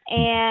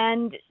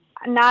 And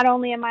not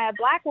only am I a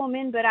Black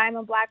woman, but I'm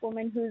a Black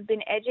woman who's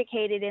been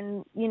educated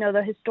in,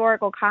 the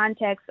historical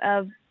context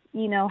of,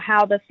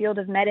 how the field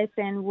of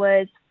medicine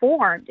was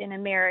formed in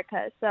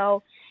America.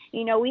 So,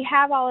 we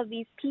have all of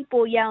these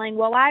people yelling,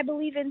 well, I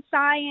believe in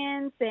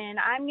science and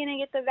I'm going to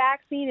get the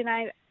vaccine.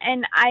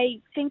 And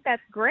I think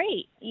that's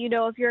great,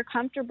 if you're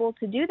comfortable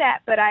to do that.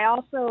 But I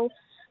also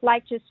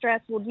like to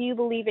stress, well, do you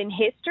believe in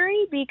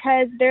history?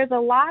 Because there's a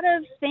lot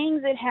of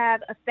things that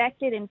have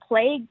affected and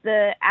plagued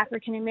the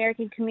African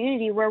American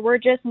community where we're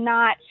just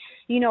not,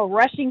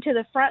 rushing to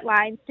the front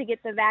lines to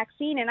get the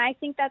vaccine. And I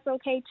think that's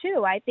okay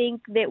too. I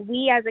think that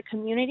we as a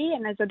community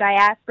and as a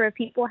diaspora of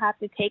people have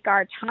to take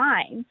our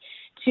time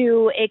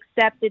to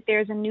accept that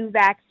there's a new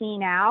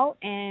vaccine out,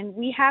 and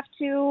we have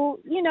to,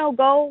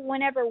 go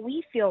whenever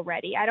we feel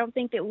ready. I don't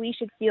think that we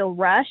should feel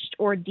rushed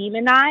or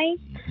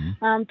demonized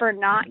for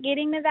not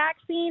getting the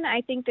vaccine.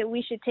 I think that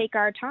we should take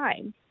our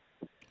time.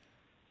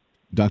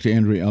 Dr.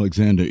 Andrea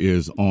Alexander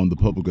is on the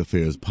Public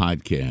Affairs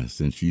podcast,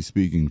 and she's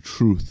speaking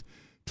truth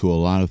to a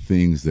lot of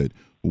things that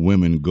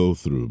women go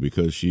through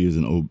because she is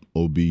an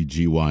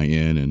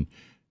OBGYN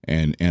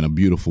and a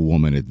beautiful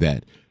woman at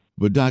that.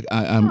 But Doc,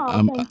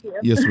 I'm thank you.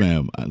 Yes,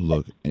 ma'am.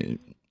 Look,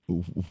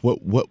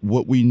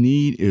 what we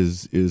need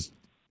is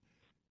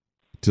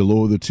to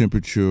lower the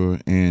temperature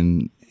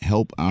and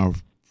help our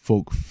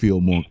folk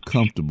feel more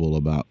comfortable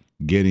about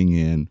getting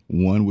in,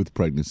 one, with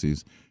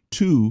pregnancies,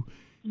 two,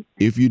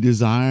 if you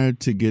desire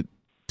to get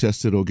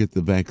tested or get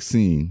the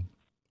vaccine,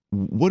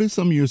 what are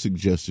some of your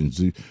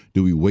suggestions?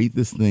 Do we wait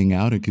this thing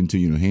out and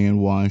continue to hand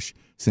wash,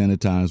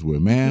 sanitize, wear a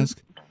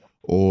mask?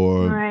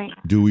 Or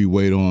do we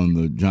wait on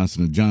the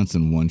Johnson &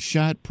 Johnson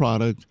one-shot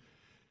product?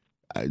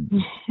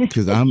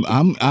 Because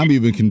I'm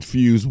even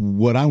confused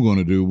what I'm going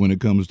to do when it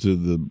comes to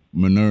the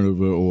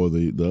Minerva or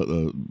the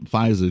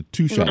Pfizer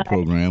two-shot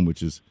program,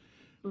 which is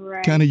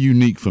kind of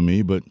unique for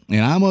me.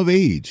 And I'm of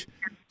age,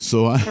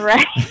 so I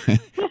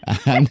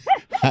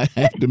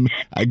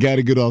got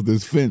to get off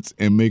this fence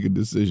and make a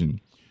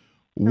decision.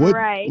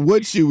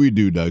 What should we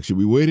do, Doc? Should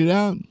we wait it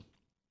out?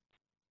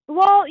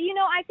 Well,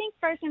 I think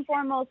first and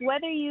foremost,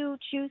 whether you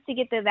choose to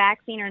get the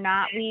vaccine or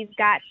not, we've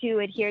got to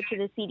adhere to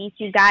the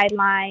CDC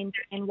guidelines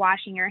in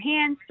washing your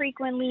hands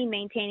frequently,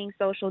 maintaining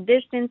social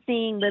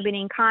distancing,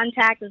 limiting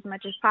contact as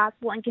much as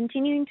possible, and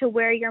continuing to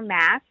wear your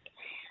mask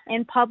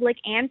in public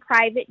and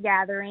private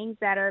gatherings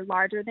that are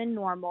larger than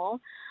normal.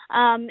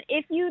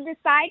 If you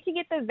decide to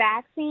get the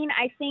vaccine,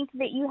 I think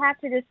that you have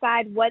to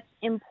decide what's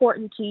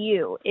important to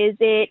you. Is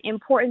it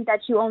important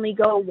that you only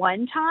go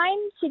one time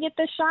to get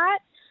the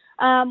shot?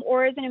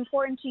 Or is it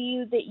important to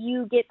you that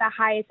you get the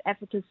highest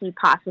efficacy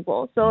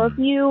possible? So if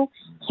you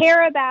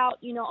care about,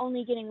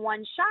 only getting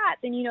one shot,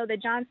 then, the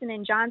Johnson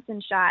 & Johnson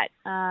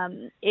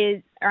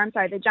the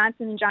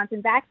Johnson &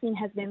 Johnson vaccine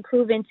has been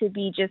proven to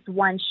be just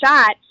one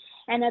shot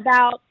and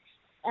about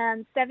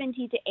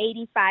 70 to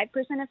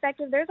 85%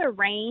 effective. There's a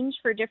range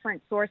for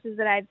different sources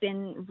that I've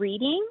been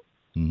reading.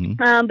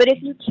 Mm-hmm. But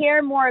if you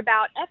care more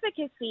about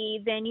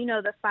efficacy, then,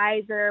 the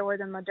Pfizer or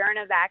the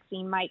Moderna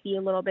vaccine might be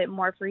a little bit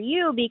more for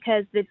you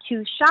because the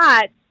two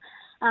shots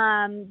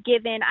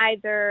given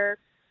either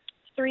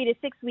 3 to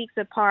 6 weeks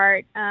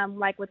apart,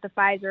 like with the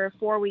Pfizer, or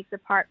 4 weeks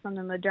apart from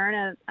the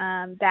Moderna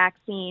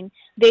vaccine,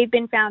 they've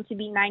been found to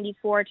be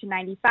 94 to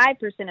 95%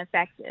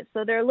 effective.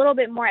 So they're a little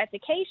bit more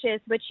efficacious,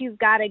 but you've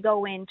got to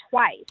go in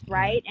twice,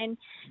 right? And,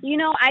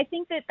 I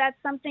think that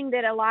that's something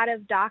that a lot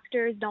of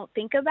doctors don't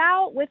think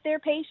about with their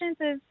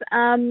patients is,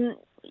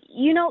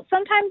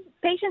 sometimes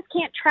patients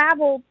can't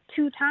travel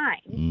 2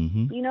 times.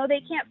 Mm-hmm.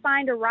 They can't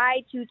find a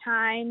ride 2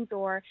 times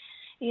or,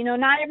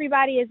 not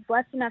everybody is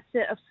blessed enough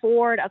to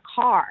afford a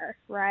car,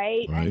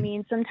 right? I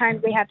mean,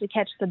 sometimes they have to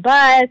catch the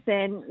bus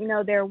and,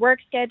 their work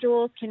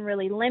schedules can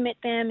really limit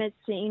them as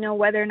to,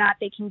 whether or not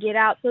they can get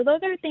out. So those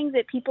are things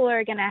that people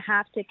are going to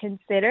have to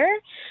consider,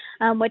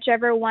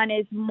 whichever one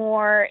is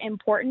more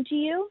important to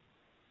you.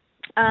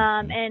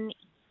 And,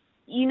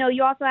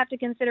 you also have to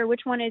consider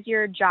which one is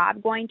your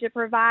job going to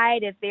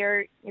provide if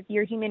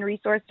your human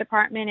resource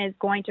department is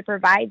going to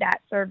provide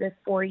that service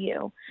for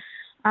you.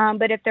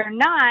 But if they're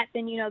not,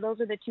 then, those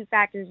are the 2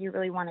 factors you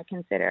really want to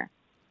consider.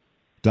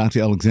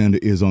 Dr. Alexander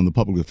is on the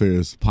Public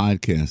Affairs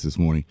podcast this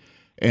morning.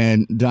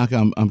 And, Doc,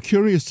 I'm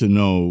curious to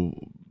know,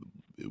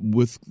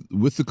 with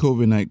the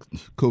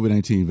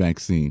COVID-19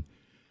 vaccine,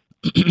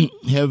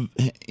 have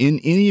in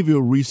any of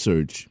your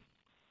research,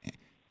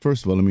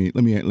 first of all,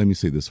 let me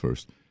say this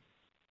first.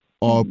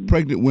 Are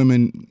pregnant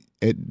women,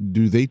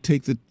 do they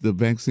take the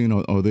vaccine,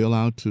 or are they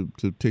allowed to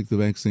take the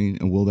vaccine,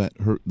 and will that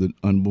hurt the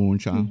unborn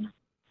child? Mm-hmm.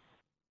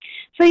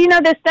 So,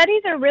 the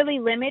studies are really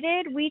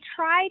limited. We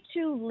try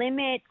to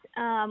limit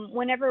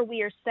whenever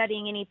we are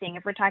studying anything.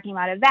 If we're talking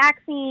about a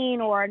vaccine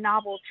or a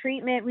novel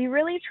treatment, we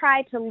really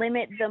try to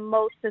limit the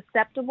most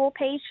susceptible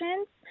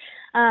patients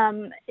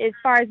as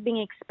far as being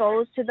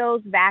exposed to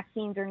those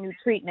vaccines or new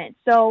treatments.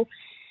 So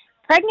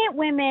pregnant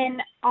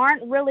women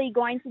aren't really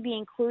going to be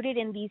included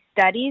in these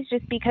studies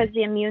just because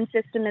the immune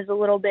system is a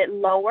little bit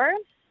lower.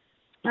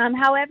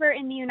 However,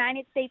 in the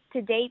United States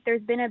to date,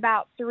 there's been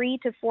about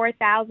 3,000 to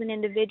 4,000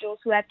 individuals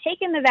who have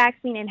taken the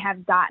vaccine and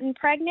have gotten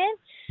pregnant.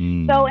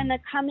 So in the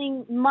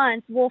coming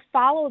months, we'll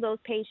follow those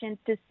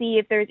patients to see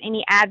if there's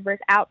any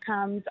adverse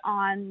outcomes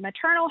on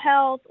maternal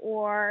health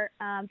or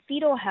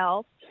fetal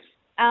health.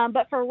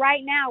 But for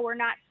right now, we're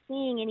not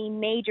seeing any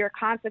major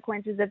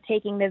consequences of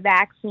taking the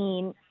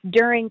vaccine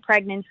during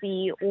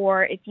pregnancy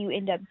or if you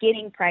end up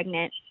getting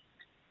pregnant.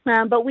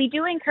 But we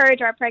do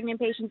encourage our pregnant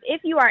patients,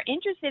 if you are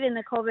interested in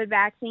the COVID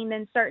vaccine,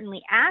 then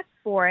certainly ask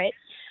for it.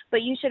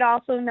 But you should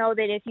also know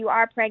that if you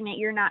are pregnant,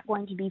 you're not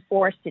going to be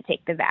forced to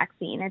take the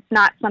vaccine. It's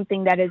not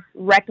something that is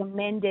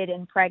recommended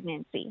in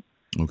pregnancy.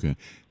 Okay.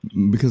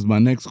 Because my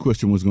next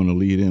question was going to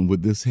lead in,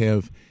 would this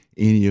have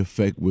any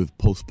effect with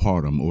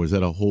postpartum, or is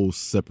that a whole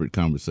separate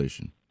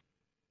conversation?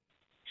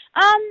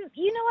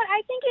 You know what?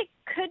 I think it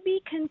could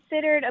be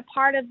considered a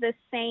part of the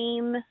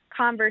same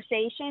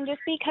conversation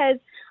just because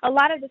a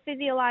lot of the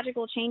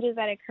physiological changes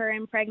that occur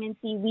in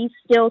pregnancy, we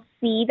still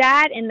see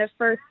that in the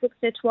first 6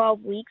 to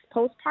 12 weeks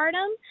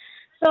postpartum.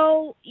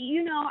 So,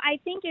 I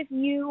think if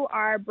you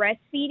are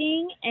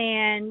breastfeeding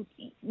and,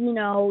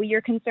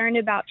 you're concerned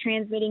about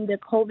transmitting the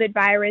COVID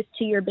virus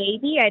to your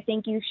baby, I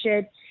think you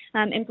should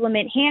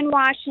implement hand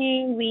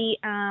washing. We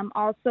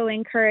also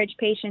encourage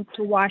patients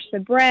to wash the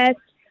breast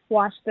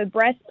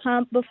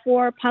pump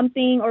before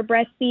pumping or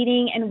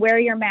breastfeeding, and wear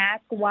your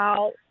mask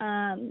while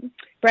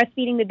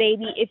breastfeeding the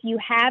baby if you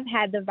have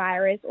had the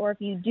virus or if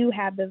you do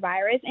have the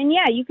virus. And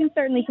yeah, you can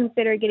certainly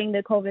consider getting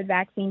the COVID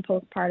vaccine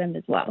postpartum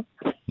as well.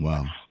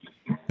 Wow.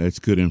 That's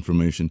good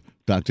information.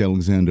 Dr.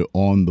 Alexander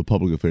on the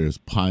Public Affairs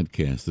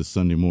podcast this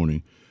Sunday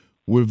morning.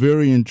 We're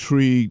very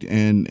intrigued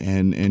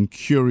and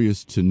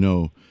curious to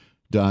know,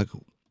 Doc,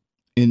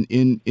 in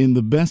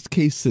the best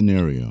case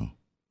scenario,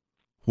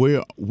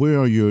 where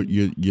are your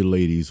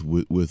ladies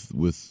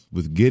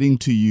with getting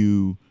to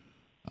you,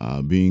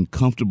 being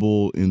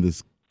comfortable in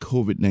this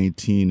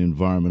COVID-19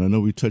 environment? I know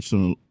we touched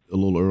on it a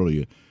little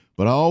earlier,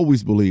 but I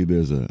always believe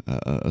there's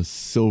a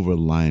silver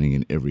lining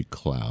in every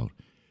cloud.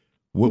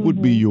 What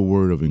would be your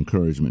word of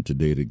encouragement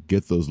today to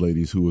get those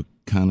ladies who are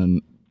kind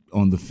of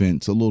on the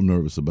fence, a little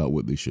nervous about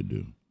what they should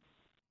do?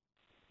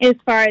 as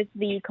far as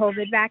the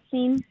COVID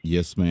vaccine.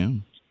 Yes,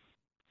 ma'am.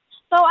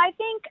 So I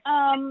think,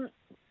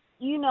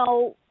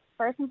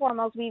 first and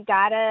foremost, we've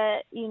got to,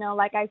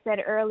 like I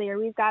said earlier,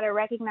 we've got to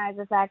recognize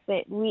the fact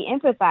that we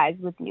empathize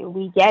with you.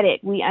 We get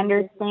it. We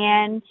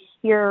understand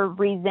your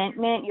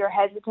resentment, your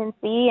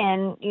hesitancy,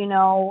 and,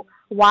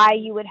 why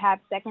you would have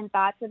second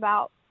thoughts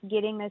about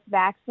getting this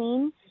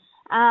vaccine.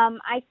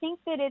 I think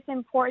that it's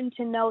important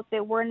to note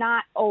that we're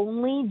not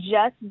only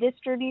just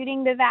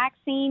distributing the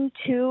vaccine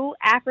to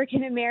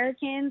African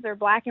Americans or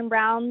Black and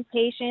brown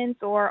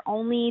patients or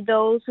only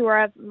those who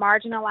are of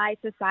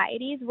marginalized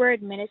societies. We're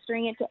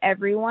administering it to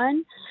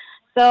everyone.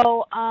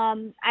 So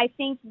I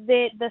think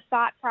that the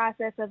thought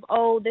process of,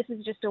 this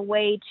is just a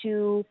way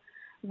to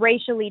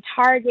racially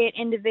target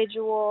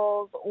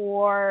individuals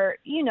or,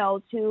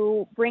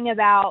 to bring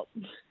about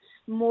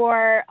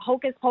more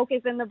hocus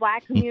pocus in the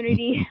Black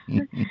community.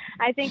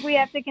 I think we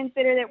have to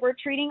consider that we're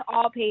treating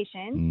all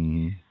patients.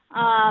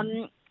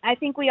 Mm-hmm. I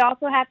think we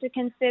also have to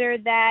consider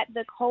that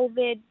the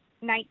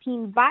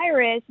COVID-19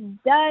 virus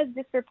does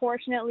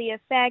disproportionately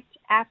affect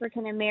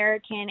African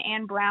American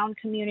and brown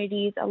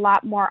communities a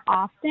lot more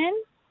often.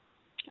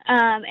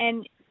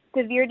 And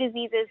severe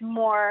disease is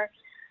more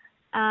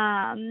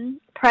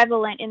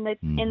prevalent in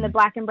the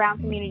Black and brown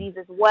communities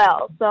as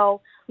well.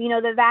 So,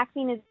 the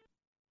vaccine is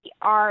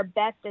our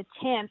best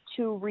attempt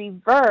to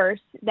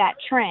reverse that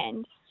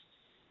trend.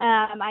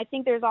 I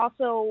think there's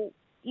also,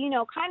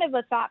 kind of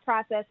a thought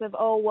process of,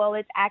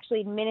 it's actually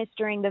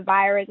administering the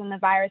virus and the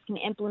virus can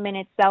implement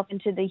itself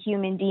into the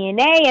human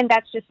DNA, and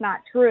that's just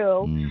not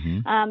true.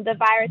 Mm-hmm. The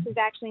virus is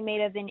actually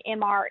made of an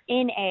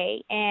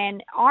mRNA,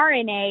 and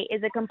RNA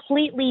is a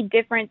completely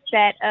different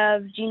set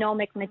of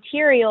genomic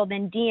material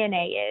than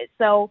DNA is.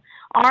 So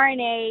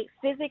RNA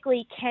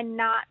physically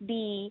cannot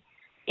be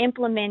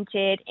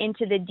implemented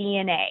into the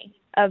DNA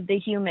of the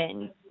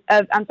human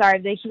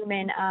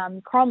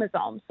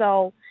chromosome.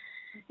 So,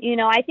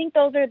 I think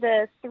those are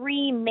the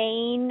three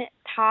main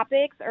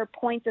topics or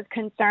points of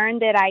concern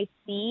that I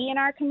see in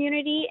our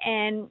community.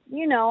 And,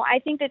 I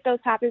think that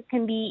those topics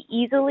can be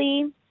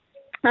easily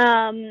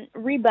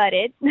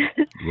rebutted.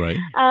 Right.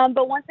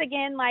 But once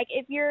again,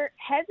 if you're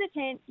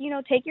hesitant,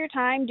 take your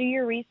time, do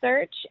your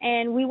research,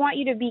 and we want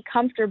you to be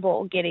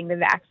comfortable getting the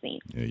vaccine.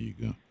 There you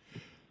go.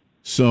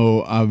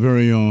 So our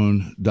very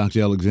own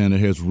Dr. Alexander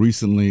has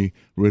recently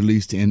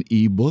released an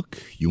ebook.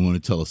 You want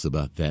to tell us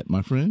about that,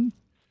 my friend?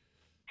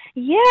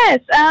 Yes.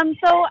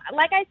 So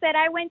like I said,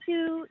 I went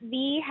to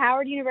the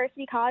Howard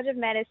University College of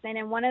Medicine,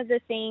 and one of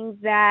the things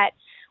that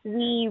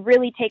we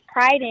really take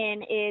pride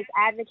in is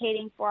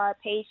advocating for our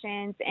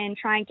patients and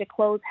trying to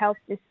close health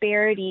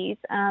disparities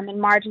in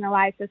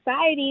marginalized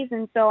societies.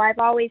 And so I've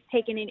always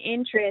taken an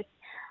interest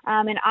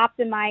in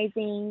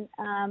optimizing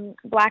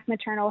Black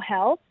maternal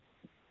health.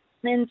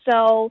 And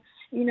so,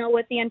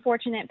 with the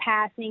unfortunate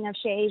passing of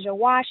Shasia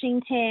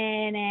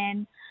Washington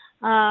and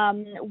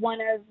one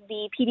of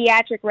the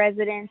pediatric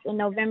residents in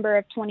November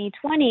of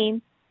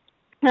 2020,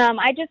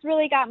 I just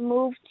really got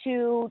moved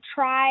to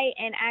try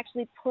and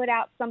actually put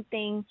out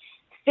something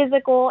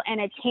physical and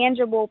a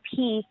tangible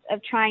piece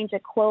of trying to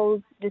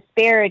close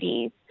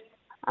disparities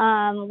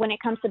when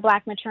it comes to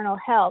Black maternal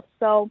health.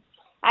 So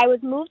I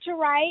was moved to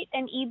write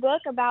an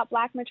ebook about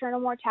Black maternal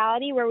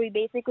mortality, where we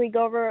basically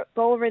go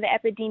over the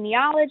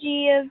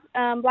epidemiology of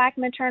Black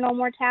maternal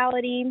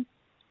mortality,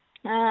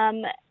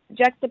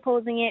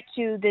 juxtaposing it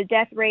to the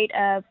death rate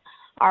of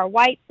our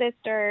white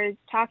sisters,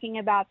 talking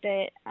about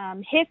the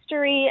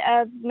history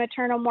of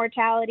maternal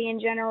mortality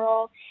in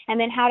general, and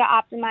then how to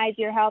optimize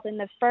your health in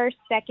the first,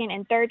 second,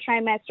 and third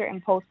trimester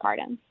and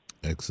postpartum.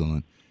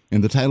 Excellent.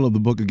 And the title of the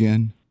book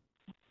again?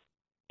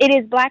 It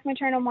is Black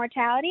Maternal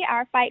Mortality,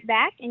 Our Fight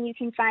Back, and you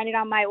can find it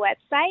on my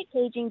website,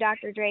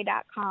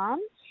 pagingdrdre.com,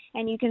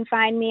 and you can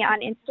find me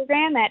on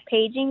Instagram at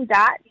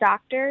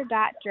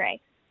paging.dr.dre.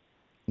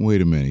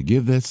 Wait a minute.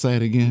 Give that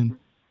site again.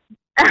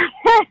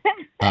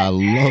 I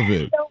love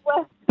it.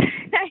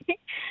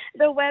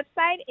 The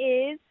website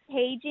is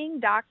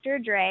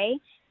pagingdrdre,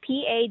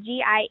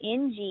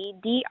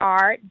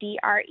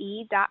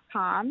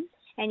 pagingdrdre.com,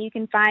 and you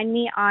can find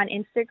me on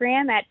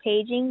Instagram at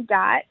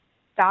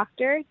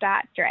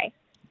paging.dr.dre.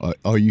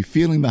 Are you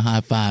feeling the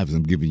high fives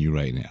I'm giving you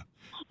right now?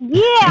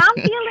 Yeah, I'm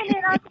feeling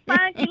it, Uncle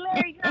Funky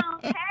Larry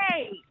Jones.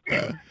 Hey.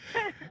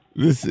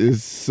 This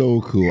is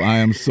so cool. I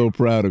am so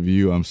proud of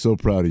you. I'm so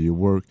proud of your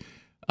work.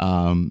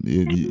 Thank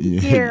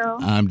you.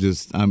 I'm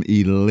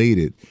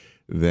elated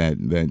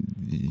that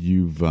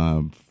you've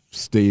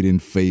stayed in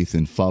faith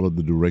and followed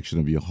the direction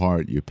of your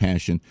heart, your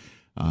passion.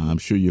 I'm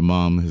sure your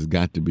mom has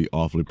got to be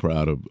awfully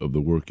proud of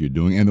the work you're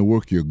doing and the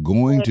work you're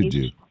going to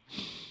do.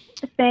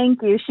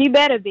 Thank you. She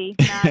better be.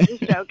 No, I'm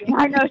just joking.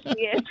 I know she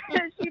is.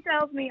 She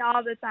tells me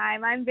all the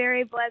time. I'm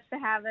very blessed to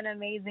have an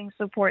amazing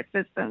support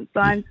system. So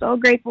I'm so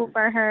grateful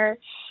for her.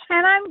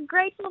 And I'm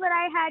grateful that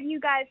I had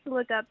you guys to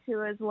look up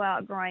to as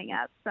well growing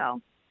up.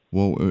 So,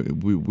 well,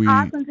 we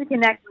awesome to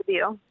connect with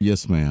you.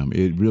 Yes, ma'am.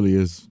 It really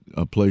is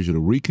a pleasure to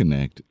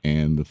reconnect.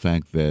 And the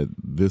fact that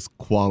this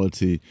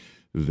quality,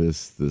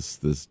 this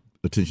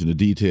attention to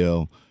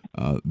detail,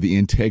 the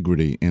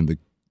integrity and the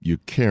your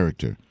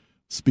character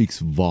speaks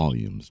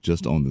volumes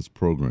just on this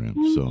program.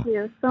 Thank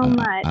you so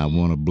much. I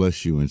want to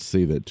bless you and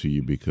say that to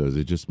you because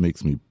it just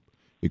makes me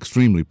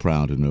extremely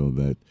proud to know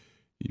that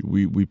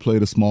we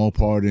played a small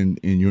part in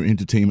your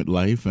entertainment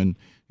life, and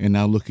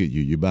now look at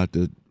you. You're about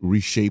to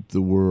reshape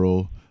the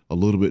world a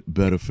little bit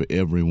better for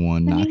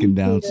everyone, knocking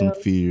down some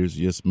fears.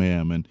 Yes,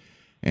 ma'am. And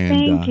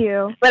thank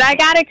you. But I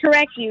got to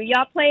correct you.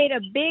 Y'all played a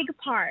big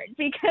part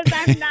because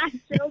I'm not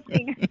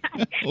joking.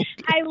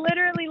 I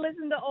literally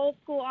listen to old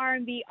school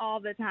R&B all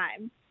the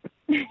time.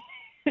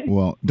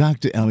 Well,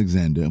 Dr.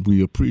 Alexander,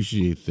 we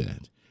appreciate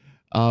that.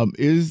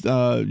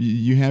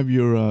 You have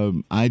your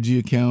IG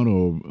account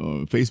or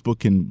Facebook?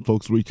 Can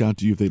folks reach out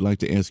to you if they'd like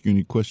to ask you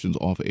any questions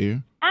off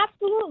air?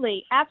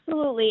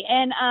 Absolutely.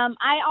 And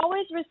I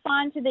always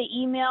respond to the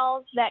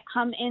emails that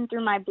come in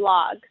through my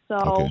blog. So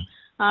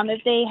Okay.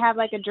 If they have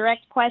like a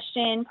direct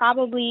question,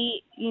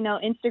 probably,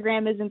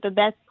 Instagram isn't the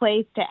best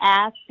place to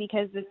ask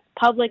because it's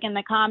public in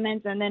the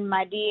comments, and then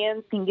my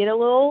DMs can get a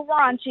little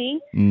raunchy.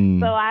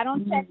 So I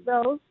don't check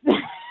those.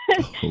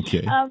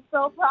 Okay.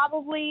 So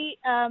probably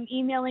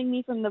emailing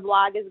me from the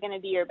blog is going to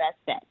be your best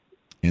bet.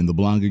 And the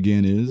blog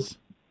again is?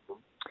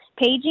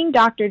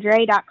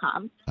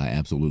 PagingDrDre.com. I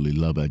absolutely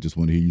love it. I just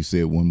want to hear you say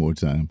it one more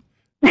time.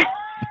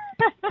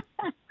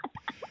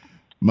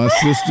 My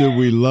sister,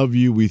 we love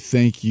you. We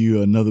thank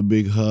you. Another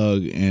big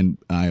hug, and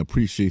I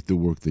appreciate the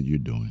work that you're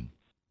doing.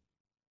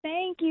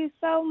 Thank you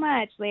so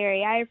much,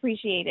 Larry. I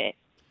appreciate it.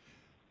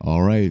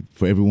 All right.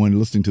 For everyone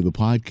listening to the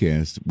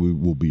podcast, we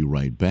will be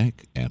right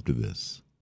back after this.